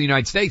be president of the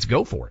United States,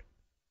 go for it.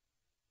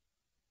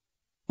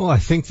 Well, I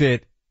think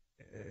that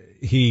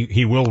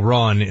he will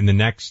run in the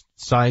next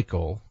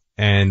cycle,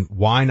 and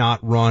why not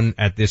run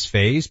at this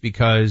phase?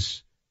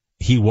 Because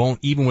he won't,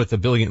 even with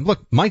 $1 billion.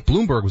 Look, Mike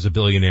Bloomberg was a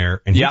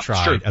billionaire and he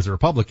tried as a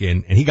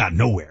Republican and he got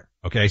nowhere.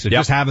 Okay. So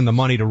just having the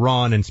money to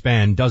run and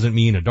spend doesn't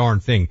mean a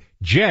darn thing.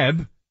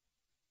 Jeb, !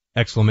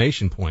 Spent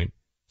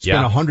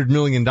 $100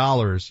 million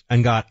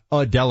and got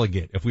a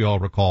delegate, if we all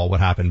recall what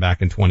happened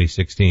back in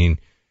 2016.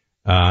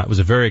 It was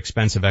a very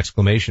expensive !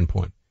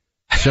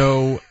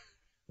 So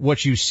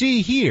what you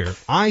see here,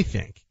 I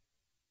think,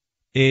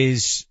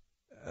 is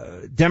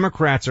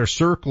Democrats are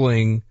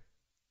circling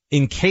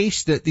in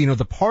case that,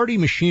 the party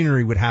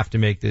machinery would have to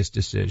make this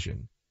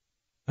decision.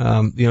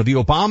 The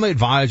Obama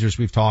advisors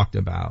we've talked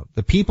about,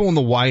 the people in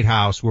the White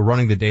House who are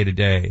running the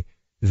day-to-day,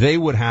 they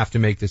would have to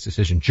make this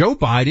decision. Joe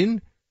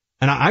Biden,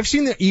 and I've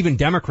seen that even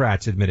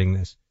Democrats admitting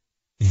this,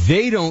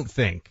 they don't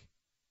think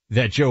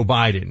that Joe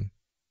Biden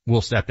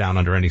will step down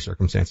under any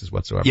circumstances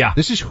whatsoever. Yeah.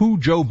 This is who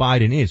Joe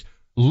Biden is.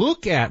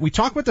 We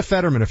talk about the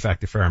Fetterman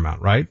effect a fair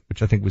amount, right?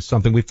 Which I think was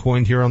something we've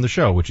coined here on the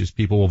show, which is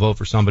people will vote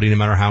for somebody no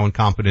matter how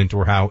incompetent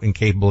or how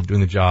incapable of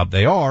doing the job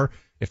they are,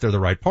 if they're the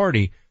right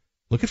party.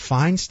 Look at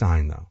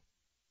Feinstein, though.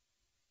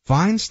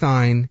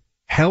 Feinstein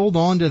held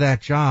on to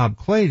that job,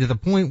 Clay, to the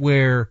point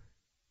where,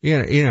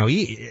 she's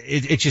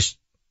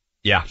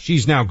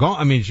now gone.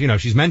 I mean,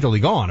 she's mentally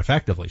gone,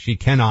 effectively. She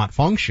cannot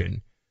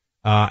function,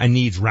 and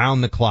needs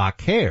round the clock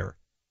care.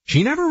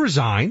 She never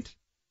resigned.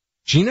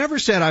 She never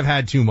said I've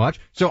had too much.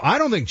 So I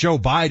don't think Joe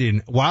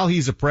Biden, while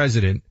he's a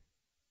president,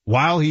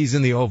 while he's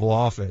in the Oval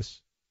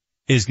Office,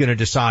 is going to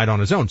decide on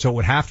his own. So it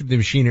would have to be the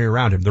machinery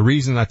around him. The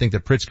reason I think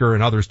that Pritzker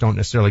and others don't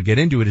necessarily get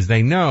into it is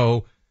they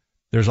know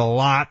there's a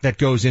lot that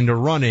goes into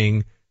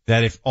running,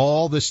 that if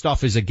all this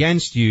stuff is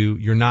against you,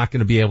 you're not going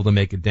to be able to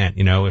make a dent.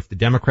 If the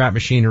Democrat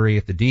machinery,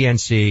 if the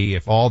DNC,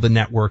 if all the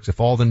networks, if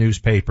all the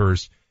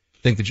newspapers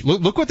think that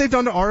look what they've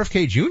done to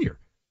RFK Jr.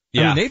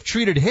 I mean, they've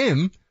treated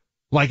him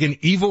like an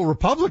evil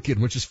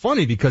Republican, which is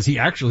funny because he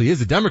actually is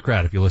a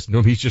Democrat. If you listen to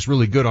him, he's just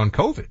really good on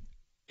COVID.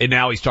 And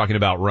now he's talking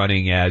about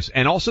running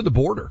and also the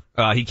border.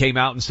 He came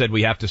out and said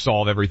we have to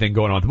solve everything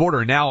going on at the border.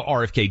 And now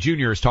RFK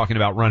Jr. is talking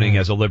about running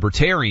as a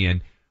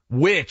libertarian,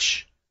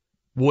 which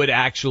would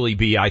actually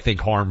be, I think,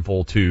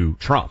 harmful to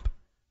Trump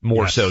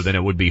more so than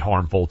it would be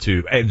harmful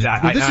to. And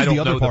this is the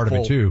other part of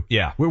it too.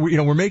 Yeah.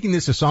 We're making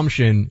this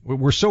assumption.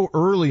 We're so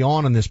early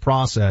on in this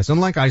process.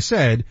 And like I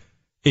said,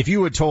 if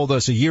you had told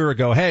us a year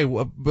ago, hey,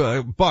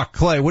 Buck,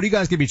 Clay, what are you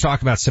guys going to be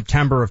talking about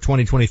September of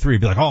 2023?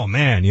 Be like, oh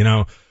man,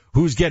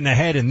 who's getting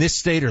ahead in this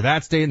state or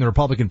that state in the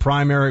Republican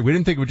primary? We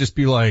didn't think it would just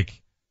be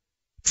like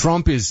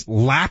Trump is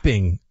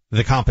lapping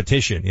the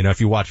competition. You know,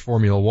 if you watch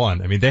Formula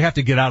One, I mean, they have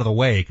to get out of the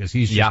way because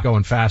he's just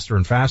going faster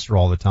and faster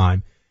all the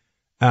time.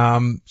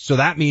 So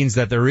that means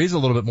that there is a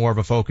little bit more of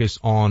a focus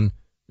on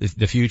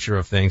the future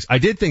of things. I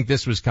did think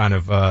this was kind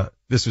of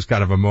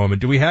a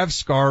moment. Do we have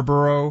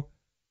Scarborough,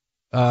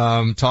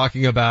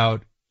 talking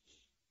about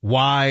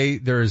why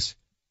there's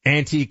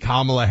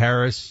anti-Kamala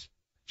Harris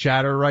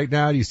chatter right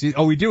now? Do you see?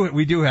 Oh, we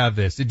do have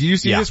this. Do you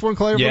see this one,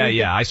 Claire?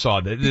 Yeah, I saw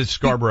that. This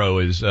Scarborough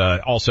is,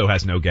 also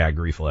has no gag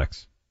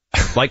reflex.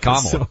 Like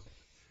Kamala.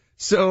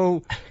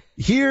 So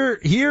here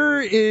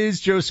is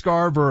Joe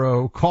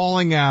Scarborough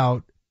calling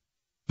out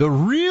the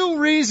real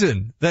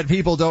reason that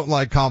people don't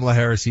like Kamala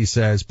Harris, he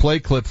says. Play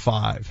clip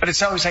 5. But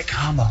it's always like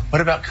Kamala.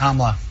 What about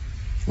Kamala?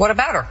 What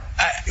about her?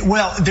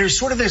 Well, there's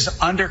sort of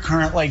this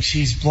undercurrent, like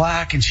she's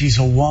black and she's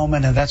a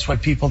woman, and that's why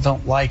people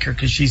don't like her,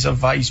 because she's a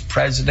vice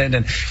president.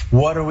 And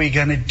what are we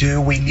going to do?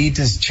 We need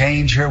to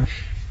change her.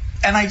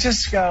 And I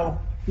just go,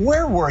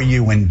 where were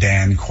you when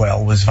Dan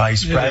Quayle was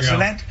vice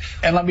president?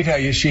 And let me tell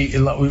you,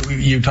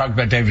 you talked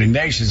about David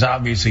Ignatius.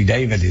 Obviously,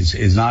 David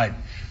is not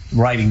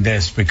writing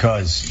this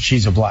because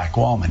she's a black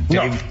woman.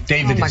 No.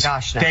 David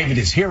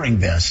is hearing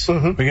this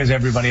because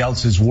everybody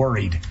else is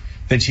worried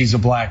that she's a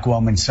black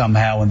woman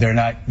somehow, and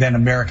then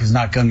America's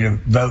not going to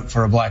vote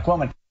for a black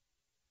woman.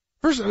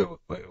 First,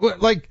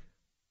 like,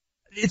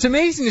 it's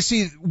amazing to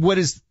see what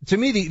is, to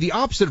me, the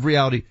opposite of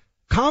reality.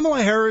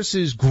 Kamala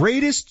Harris's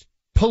greatest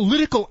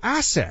political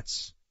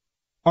assets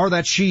are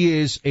that she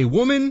is a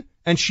woman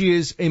and she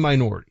is a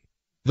minority.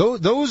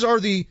 Those are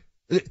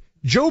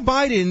Joe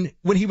Biden,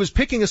 when he was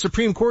picking a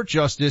Supreme Court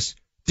justice,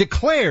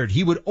 declared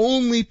he would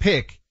only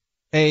pick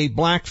a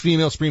black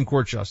female Supreme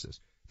Court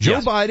justice. Joe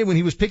Biden, when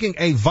he was picking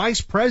a vice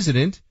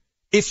president,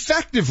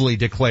 effectively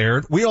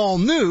declared, we all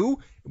knew,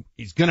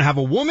 he's going to have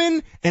a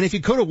woman, and if he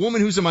could, a woman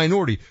who's a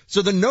minority.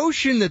 So the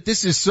notion that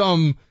this is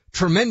some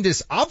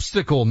tremendous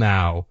obstacle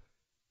now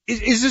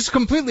is just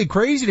completely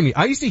crazy to me.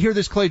 I used to hear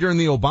this, Clay, during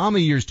the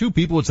Obama years too.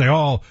 People would say,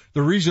 oh,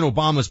 the reason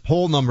Obama's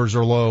poll numbers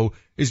are low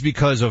is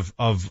because of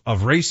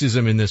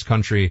racism in this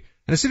country.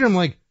 And I sit there, I'm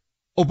like,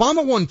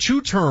 Obama won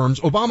 2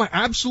 terms. Obama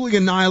absolutely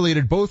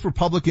annihilated both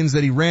Republicans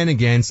that he ran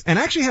against and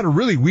actually had a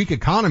really weak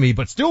economy,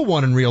 but still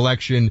won in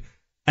re-election.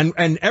 And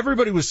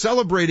everybody was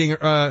celebrating,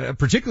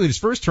 particularly his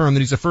first term, that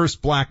he's the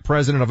first black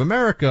president of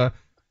America.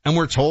 And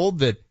we're told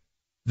that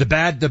the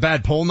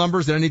bad poll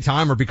numbers at any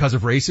time are because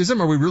of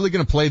racism. Are we really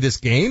going to play this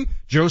game?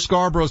 Joe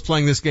Scarborough's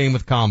playing this game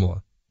with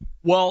Kamala.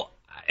 Well,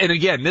 and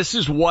again, this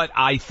is what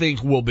I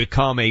think will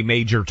become a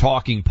major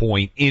talking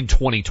point in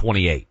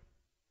 2028.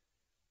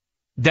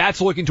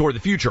 That's looking toward the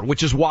future,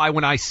 which is why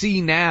when I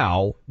see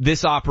now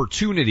this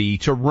opportunity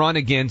to run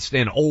against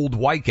an old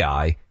white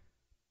guy,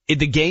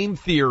 the game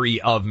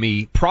theory of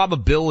me,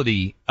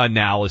 probability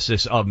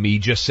analysis of me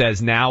just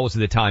says now is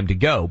the time to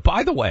go.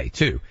 By the way,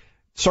 too,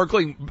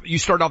 circling, you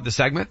start off the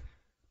segment.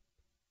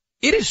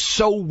 It is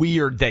so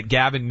weird that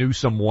Gavin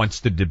Newsom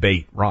wants to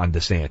debate Ron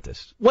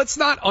DeSantis. Let's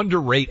not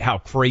underrate how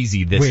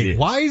crazy this is.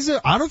 Why is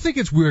it? I don't think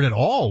it's weird at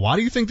all. Why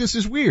do you think this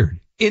is weird?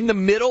 In the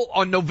middle,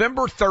 on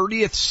November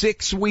 30th,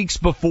 6 weeks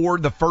before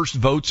the first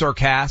votes are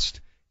cast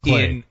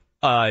in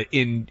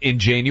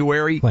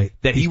January,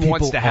 that he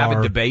wants to have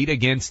a debate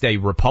against a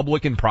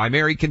Republican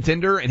primary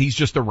contender, and he's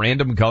just a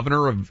random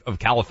governor of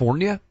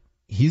California?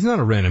 He's not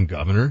a random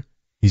governor.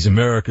 He's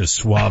America's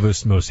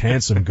suavest, most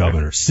handsome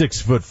governor,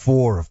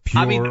 6'4" of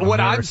pure. I mean,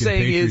 what American I'm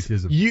saying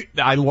patriotism. is,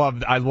 I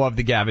love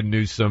the Gavin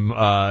Newsom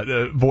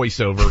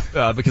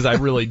voiceover because I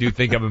really do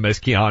think of him as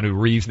Keanu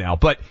Reeves now.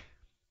 But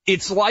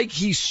it's like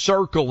he's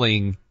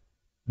circling,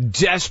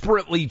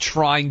 desperately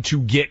trying to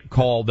get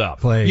called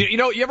up. Clay,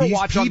 you ever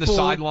watch on the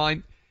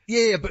sideline?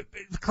 Yeah, but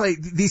Clay,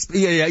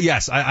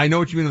 yes, I know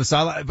what you mean on the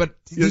sideline, but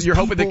you're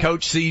hoping the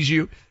coach sees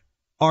you.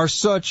 Are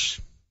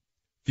such.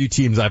 Few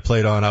teams I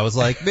played on, I was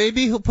like,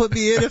 maybe he'll put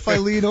me in if I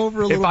lean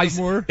over a little bit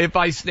more. If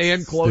I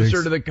stand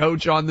closer to the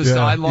coach on the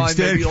sideline,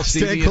 maybe he'll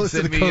see me and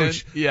send me in.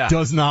 Yeah.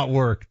 Does not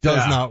work.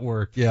 Not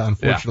work. Yeah,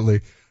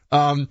 unfortunately.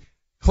 Yeah.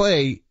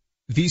 Clay,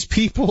 these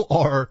people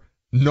are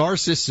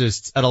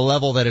narcissists at a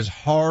level that is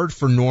hard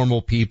for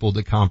normal people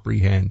to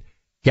comprehend.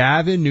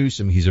 Gavin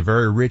Newsom, he's a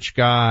very rich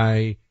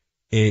guy.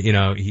 You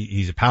know,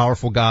 he's a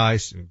powerful guy.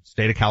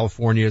 State of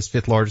California is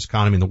 5th largest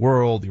economy in the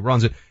world. He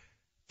runs it.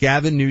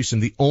 Gavin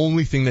Newsom, the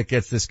only thing that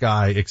gets this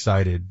guy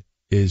excited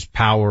is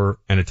power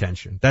and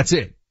attention. That's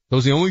it.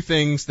 Those are the only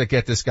things that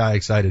get this guy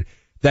excited.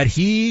 That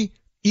he,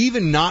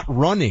 even not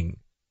running,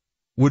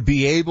 would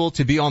be able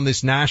to be on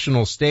this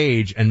national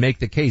stage and make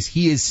the case.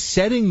 He is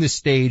setting the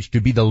stage to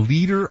be the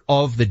leader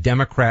of the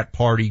Democrat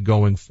Party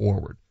going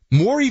forward.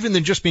 More even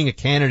than just being a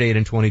candidate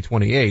in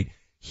 2028.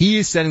 He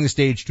is setting the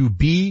stage to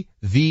be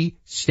the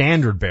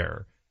standard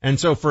bearer. And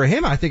so for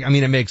him,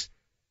 it makes,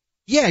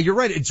 yeah, you're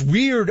right. It's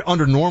weird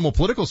under normal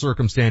political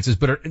circumstances,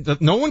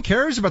 but no one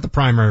cares about the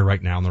primary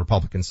right now on the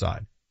Republican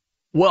side.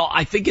 Well,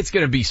 I think it's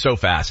going to be so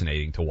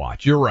fascinating to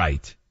watch. You're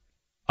right.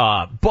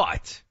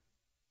 But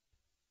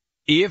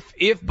if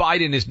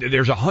Biden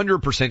there's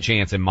 100%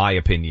 chance, in my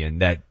opinion,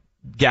 that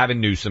Gavin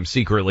Newsom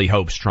secretly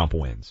hopes Trump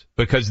wins,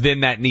 because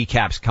then that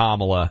kneecaps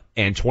Kamala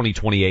and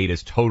 2028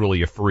 is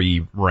totally a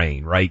free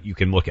reign, right? You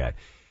can look at.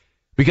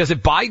 Because if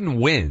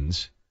Biden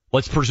wins,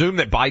 let's presume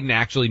that Biden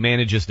actually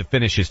manages to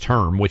finish his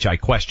term, which I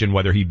question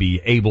whether he'd be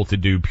able to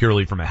do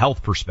purely from a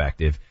health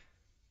perspective.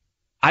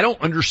 I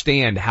don't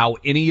understand how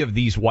any of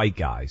these white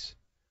guys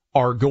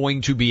are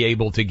going to be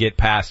able to get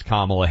past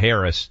Kamala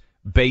Harris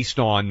based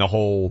on the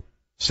whole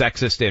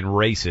sexist and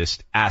racist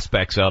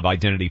aspects of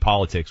identity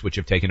politics, which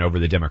have taken over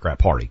the Democrat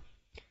Party.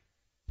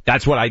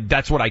 That's what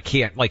I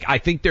can't, like, I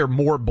think they're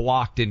more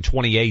blocked in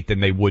 28 than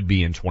they would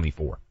be in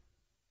 24.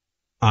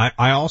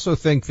 I also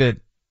think that,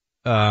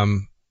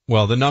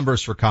 well, the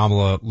numbers for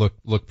Kamala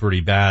look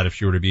pretty bad if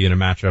she were to be in a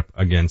matchup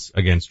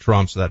against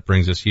Trump. So that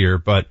brings us here.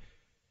 But,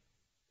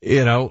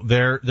 you know,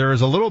 there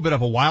is a little bit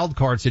of a wild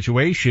card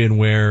situation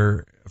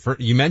where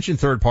you mentioned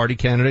third party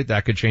candidate.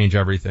 That could change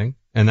everything.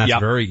 And that's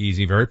very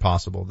easy, very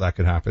possible that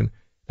could happen.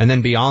 And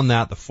then beyond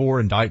that, the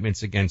 4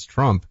 indictments against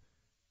Trump,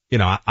 you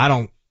know,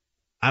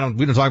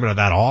 we don't talk about it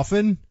that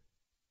often.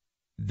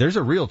 There's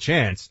a real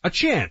chance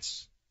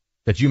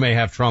that you may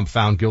have Trump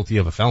found guilty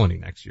of a felony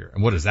next year.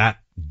 And what does that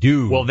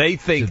do? Well, they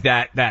think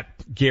that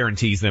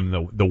guarantees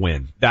them the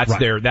win. That's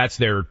right. That's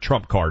their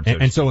Trump card.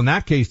 And so in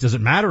that case, does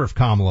it matter if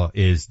Kamala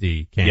is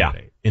the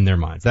candidate in their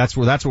minds? That's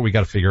what we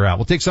got to figure out.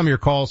 We'll take some of your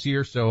calls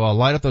here. So,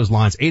 light up those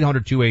lines,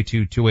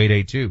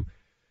 800-282-2882.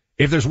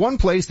 If there's one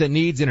place that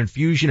needs an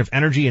infusion of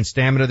energy and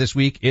stamina this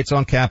week, it's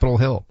on Capitol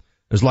Hill.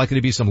 There's likely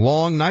to be some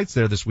long nights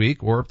there this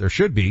week, or there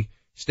should be.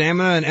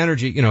 Stamina and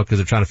energy, you know, because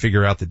they're trying to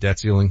figure out the debt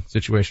ceiling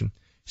situation.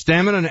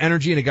 Stamina and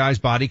energy in a guy's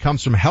body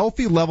comes from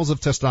healthy levels of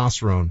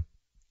testosterone.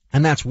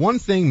 And that's one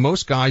thing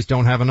most guys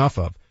don't have enough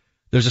of.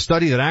 There's a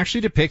study that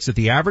actually depicts that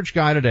the average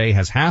guy today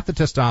has half the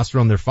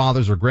testosterone their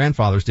fathers or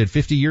grandfathers did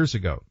 50 years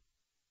ago.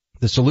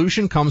 The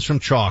solution comes from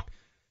Chalk,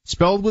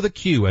 spelled with a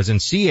Q, as in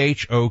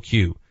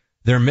CHOQ.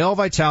 Their male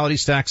vitality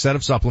stack set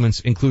of supplements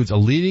includes a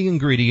leading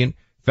ingredient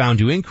found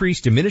to increase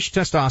diminished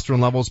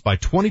testosterone levels by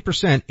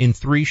 20% in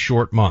 3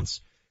 short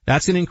months.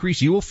 That's an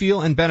increase you will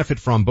feel and benefit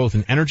from both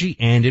in energy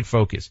and in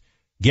focus.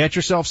 Get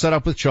yourself set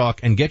up with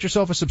Chalk and get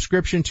yourself a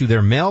subscription to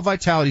their male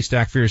vitality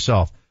stack for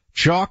yourself.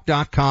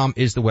 Chalk.com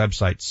is the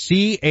website.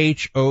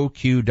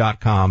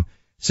 CHOQ.com.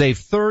 Save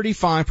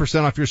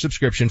 35% off your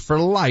subscription for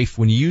life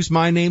when you use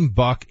my name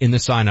Buck in the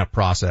sign-up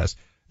process.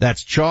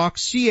 That's Chalk,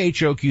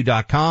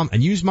 CHOQ.com,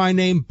 and use my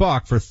name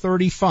Buck for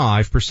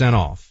 35%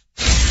 off.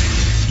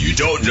 You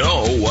don't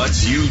know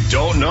what you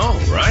don't know,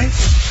 right?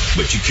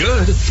 But you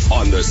could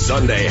on the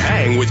Sunday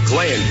Hang with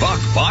Clay and Buck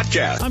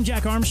podcast. I'm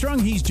Jack Armstrong.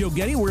 He's Joe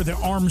Getty. We're the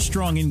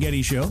Armstrong and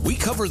Getty Show. We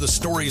cover the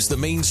stories the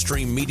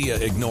mainstream media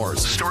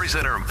ignores. Stories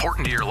that are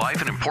important to your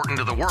life and important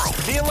to the world.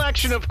 The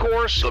election, of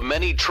course. The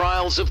many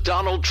trials of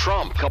Donald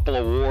Trump. Couple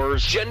of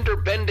wars.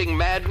 Gender-bending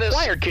madness.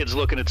 Why are kids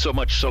looking at so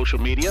much social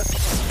media?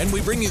 And we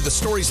bring you the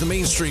stories the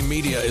mainstream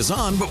media is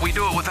on, but we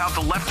do it without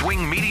the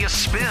left-wing media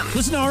spin.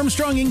 Listen to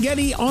Armstrong and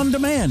Getty on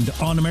demand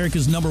on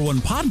America's #1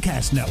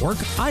 podcast network,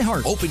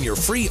 iHeart. Open your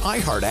free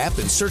iHeart app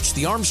and search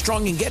the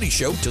Armstrong and Getty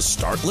Show to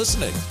start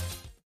listening.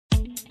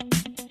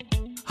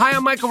 Hi,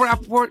 I'm Michael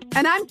Rappaport.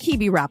 And I'm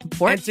Kibi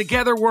Rappaport. And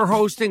together we're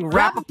hosting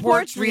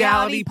Rappaport's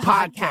Reality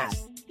Podcast.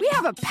 We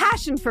have a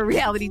passion for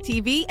reality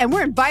TV, and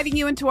we're inviting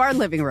you into our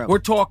living room. We're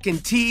talking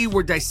tea,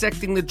 we're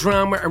dissecting the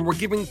drama, and we're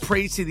giving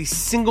praise to the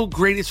single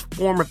greatest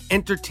form of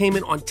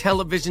entertainment on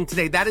television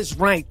today. That is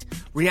right.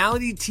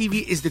 Reality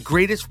TV is the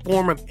greatest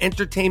form of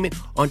entertainment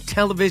on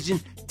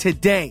television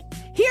today.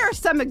 Here are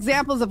some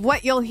examples of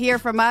what you'll hear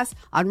from us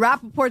on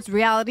Rappaport's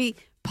Reality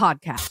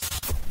Podcast.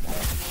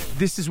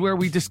 This is where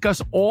we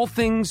discuss all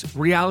things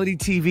reality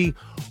TV,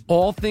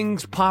 all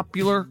things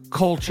popular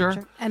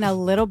culture. And a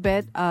little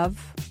bit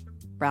of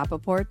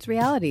Rappaport's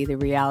reality, the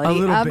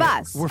reality of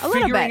us. We're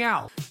figuring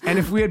out. And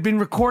if we had been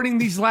recording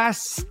these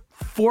last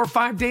 4 or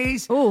 5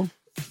 days,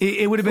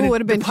 it would have been,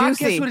 the podcast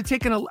juicy. Would have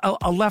taken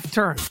a left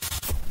turn.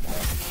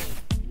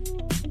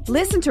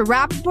 Listen to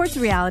Rappaport's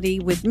Reality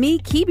with me,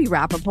 Kibi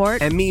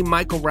Rappaport. And me,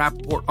 Michael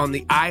Rappaport, on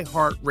the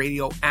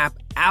iHeartRadio app,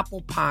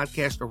 Apple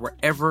Podcast, or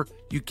wherever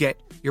you get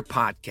your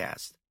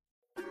podcast.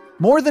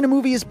 More Than a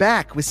Movie is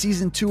back with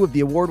Season 2 of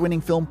the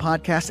award-winning film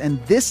podcast,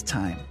 and this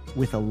time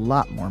with a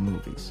lot more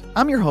movies.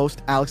 I'm your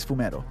host, Alex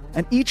Fumero,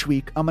 and each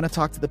week I'm going to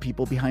talk to the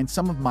people behind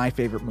some of my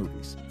favorite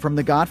movies. From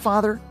The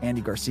Godfather,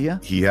 Andy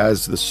Garcia. He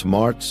has the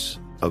smarts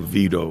of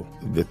Vito,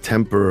 the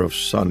temper of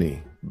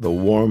Sonny, the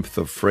warmth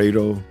of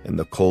Fredo, and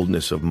the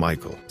coldness of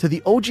Michael. To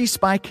the OG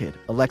Spy Kid,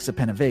 Alexa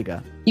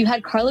Penavega. You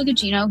had Carla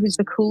Gugino, who's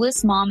the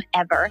coolest mom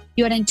ever.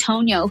 You had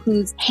Antonio,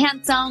 who's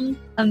handsome,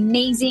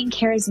 amazing,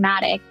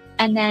 charismatic.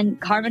 And then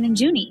Carmen and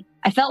Junie.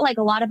 I felt like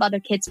a lot of other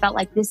kids felt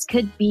like this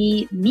could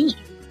be me.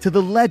 To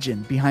the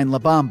legend behind La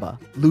Bamba,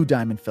 Lou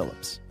Diamond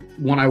Phillips.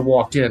 When I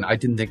walked in, I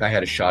didn't think I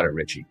had a shot at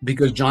Richie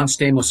because John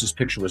Stamos'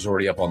 picture was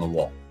already up on the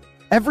wall.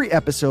 Every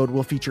episode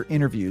will feature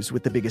interviews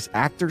with the biggest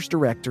actors,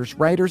 directors,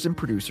 writers, and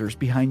producers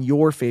behind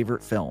your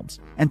favorite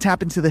films and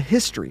tap into the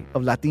history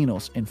of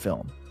Latinos in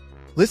film.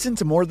 Listen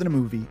to More Than a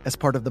Movie as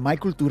part of the My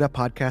Cultura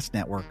podcast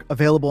network,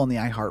 available on the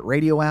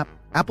iHeartRadio app,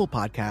 Apple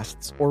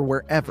Podcasts, or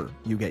wherever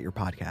you get your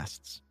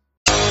podcasts.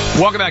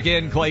 Welcome back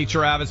in, Clay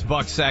Travis,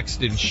 Buck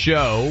Sexton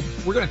Show.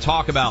 We're going to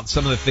talk about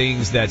some of the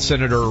things that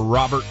Senator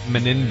Robert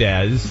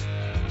Menendez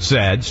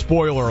said.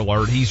 Spoiler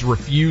alert, he's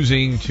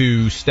refusing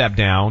to step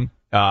down,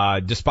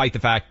 despite the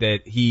fact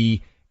that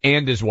he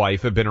and his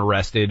wife have been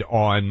arrested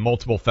on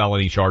multiple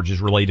felony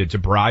charges related to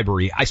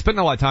bribery. I spent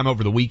a lot of time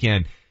over the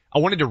weekend. I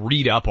wanted to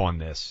read up on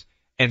this.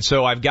 And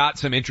so I've got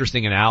some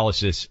interesting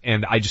analysis,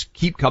 and I just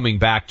keep coming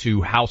back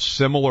to how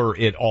similar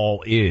it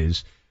all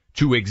is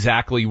to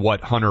exactly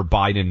what Hunter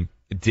Biden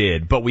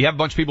did. But we have a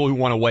bunch of people who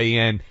want to weigh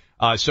in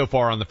so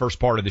far on the first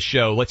part of the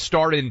show. Let's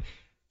start in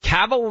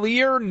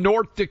Cavalier,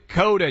 North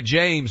Dakota.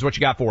 James, what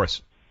you got for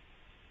us?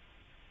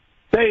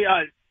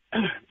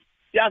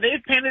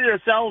 They've painted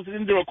themselves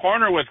into a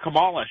corner with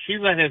Kamala.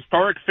 She's a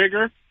historic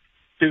figure.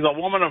 She's a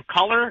woman of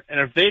color, and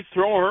if they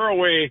throw her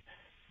away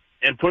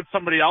and put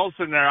somebody else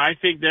in there, I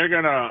think they're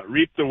going to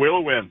reap the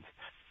whirlwind.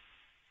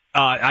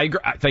 I agree.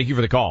 Thank you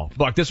for the call.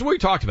 Buck, this is what we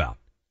talked about.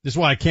 This is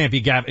why it can't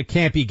be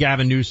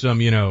Gavin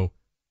Newsom,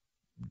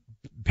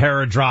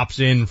 para drops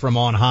in from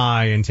on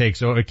high and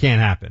takes over. It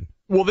can't happen.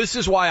 Well, this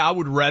is why I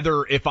would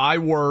rather, if I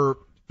were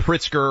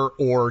Pritzker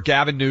or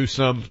Gavin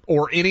Newsom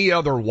or any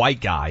other white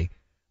guy,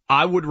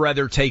 I would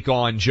rather take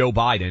on Joe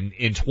Biden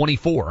in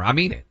 24. I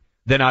mean it.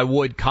 Than I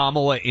would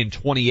Kamala in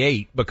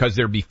 28, because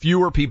there'd be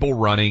fewer people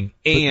running,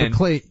 and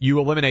Clay, you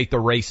eliminate the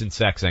race and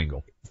sex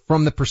angle.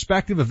 From the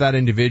perspective of that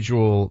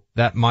individual,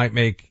 that might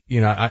make,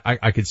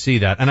 I could see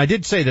that. And I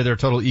did say that they're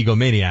total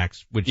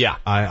egomaniacs, which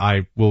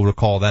I will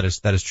recall that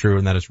is true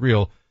and that is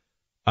real.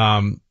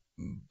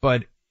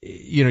 But,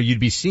 you'd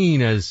be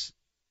seen as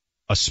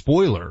a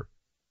spoiler.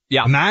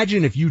 Yeah.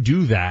 Imagine if you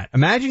do that.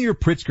 Imagine you're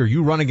Pritzker,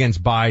 you run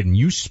against Biden,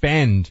 you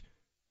spend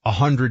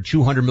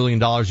 $200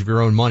 million of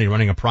your own money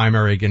running a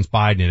primary against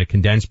Biden in a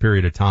condensed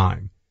period of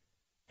time.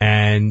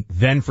 And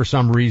then for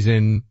some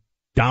reason,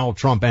 Donald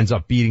Trump ends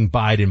up beating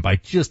Biden by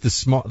just the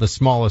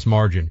smallest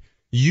margin.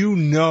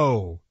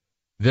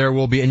 There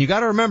will be, and you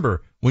gotta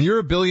remember, when you're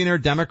a billionaire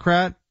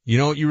Democrat, you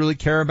know what you really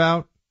care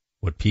about?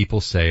 What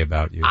people say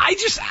about you.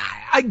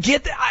 I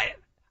get that.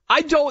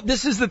 I don't,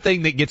 this is the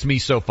thing that gets me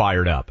so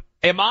fired up.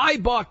 Am I,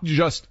 Buck,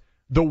 just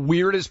the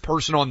weirdest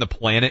person on the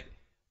planet?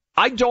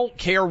 I don't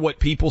care what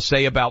people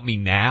say about me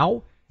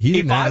now. He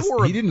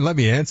didn't let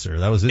me answer.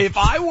 That was it. If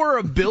I were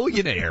a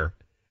billionaire,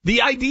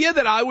 the idea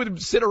that I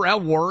would sit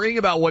around worrying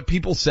about what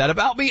people said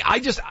about me,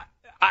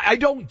 I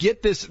don't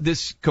get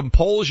this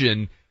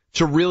compulsion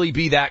to really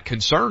be that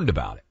concerned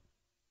about it.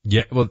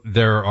 Yeah, well,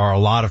 there are a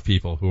lot of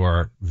people who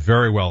are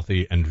very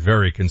wealthy and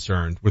very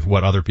concerned with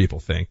what other people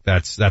think.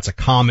 That's a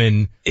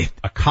common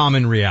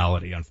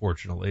reality,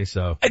 unfortunately.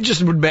 So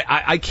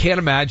I can't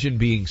imagine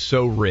being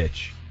so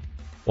rich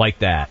like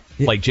that,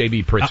 like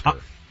J.B. Pritzker.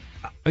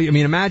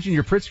 Imagine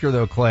you're Pritzker,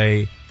 though,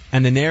 Clay,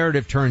 and the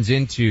narrative turns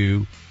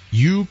into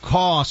you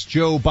cost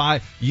Joe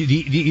Biden,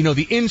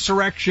 the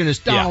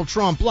insurrectionist Donald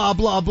Trump, blah,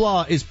 blah,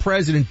 blah, is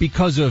president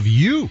because of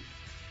you.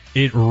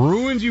 It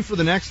ruins you for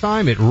the next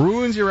time. It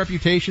ruins your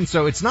reputation.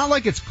 So it's not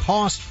like it's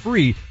cost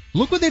free.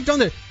 Look what they've done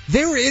there.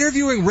 They were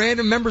interviewing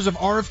random members of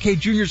RFK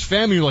Jr.'s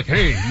family. Like,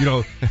 hey,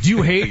 do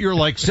you hate your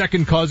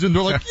second cousin?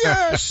 They're like,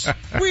 yes,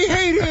 we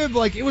hate him.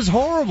 It was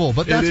horrible,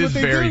 but that's what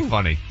they do. It is very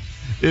funny.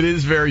 It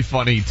is very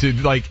funny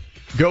to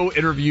go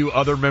interview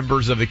other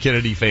members of the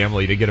Kennedy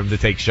family to get them to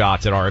take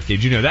shots at RFK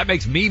Jr. That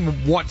makes me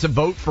want to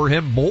vote for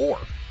him more.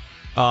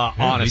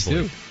 Honestly.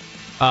 Me too.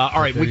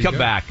 All right, we come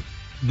back.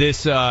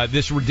 This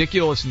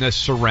ridiculousness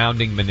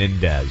surrounding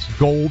Menendez,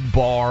 gold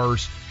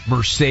bars,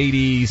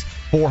 Mercedes,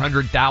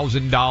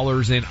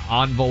 $400,000 in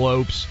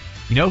envelopes.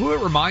 You know who it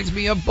reminds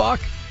me of,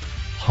 Buck?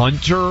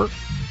 Hunter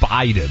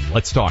Biden.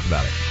 Let's talk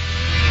about it.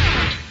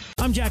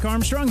 I'm Jack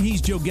Armstrong. He's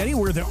Joe Getty.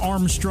 We're the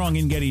Armstrong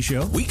and Getty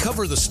Show. We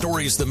cover the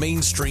stories the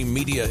mainstream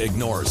media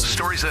ignores.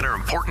 Stories that are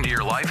important to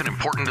your life and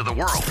important to the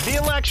world. The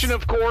election,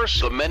 of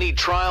course. The many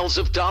trials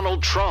of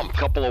Donald Trump.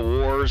 Couple of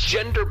wars.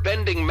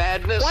 Gender-bending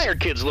madness. Why are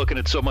kids looking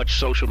at so much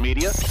social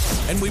media?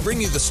 And we bring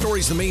you the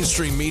stories the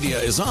mainstream media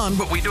is on,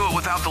 But we do it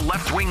without the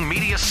left-wing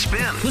media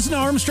spin. Listen to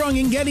Armstrong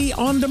and Getty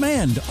on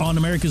demand on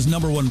America's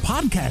 #1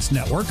 podcast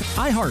network,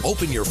 iHeart.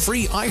 Open your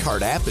free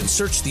iHeart app and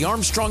search the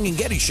Armstrong and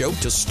Getty Show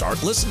to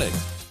start listening.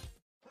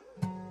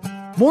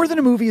 More Than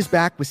a Movie is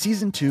back with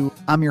Season 2.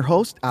 I'm your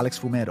host, Alex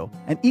Fumero,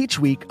 and each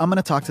week I'm going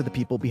to talk to the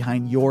people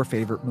behind your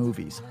favorite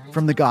movies.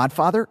 From The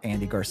Godfather,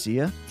 Andy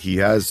Garcia. He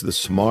has the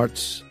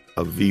smarts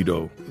of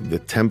Vito, the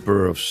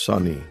temper of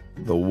Sonny,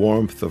 the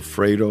warmth of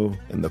Fredo,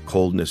 and the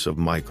coldness of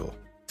Michael.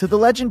 To the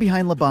legend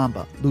behind La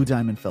Bamba, Lou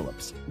Diamond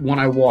Phillips. When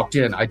I walked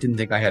in, I didn't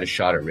think I had a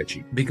shot at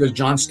Richie because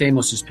John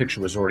Stamos'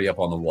 picture was already up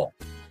on the wall.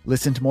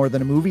 Listen to More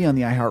Than a Movie on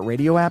the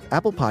iHeartRadio app,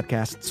 Apple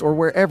Podcasts, or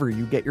wherever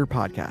you get your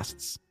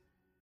podcasts.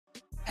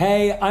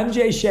 Hey, I'm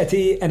Jay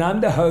Shetty, and I'm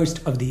the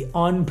host of the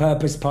On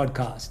Purpose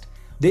podcast.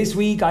 This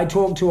week, I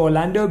talked to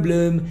Orlando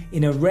Bloom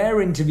in a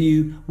rare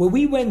interview where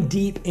we went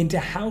deep into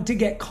how to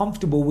get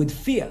comfortable with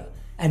fear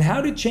and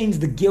how to change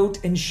the guilt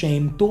and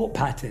shame thought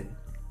pattern.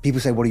 People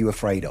say, what are you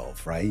afraid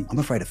of, right? I'm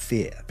afraid of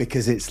fear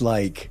because it's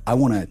like I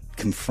want to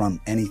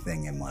confront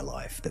anything in my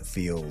life that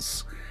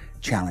feels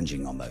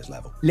challenging on those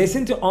levels.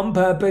 Listen to On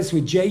Purpose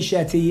with Jay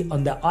Shetty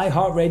on the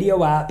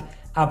iHeartRadio app,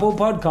 Apple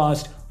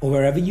Podcast, or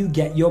wherever you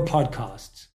get your podcasts.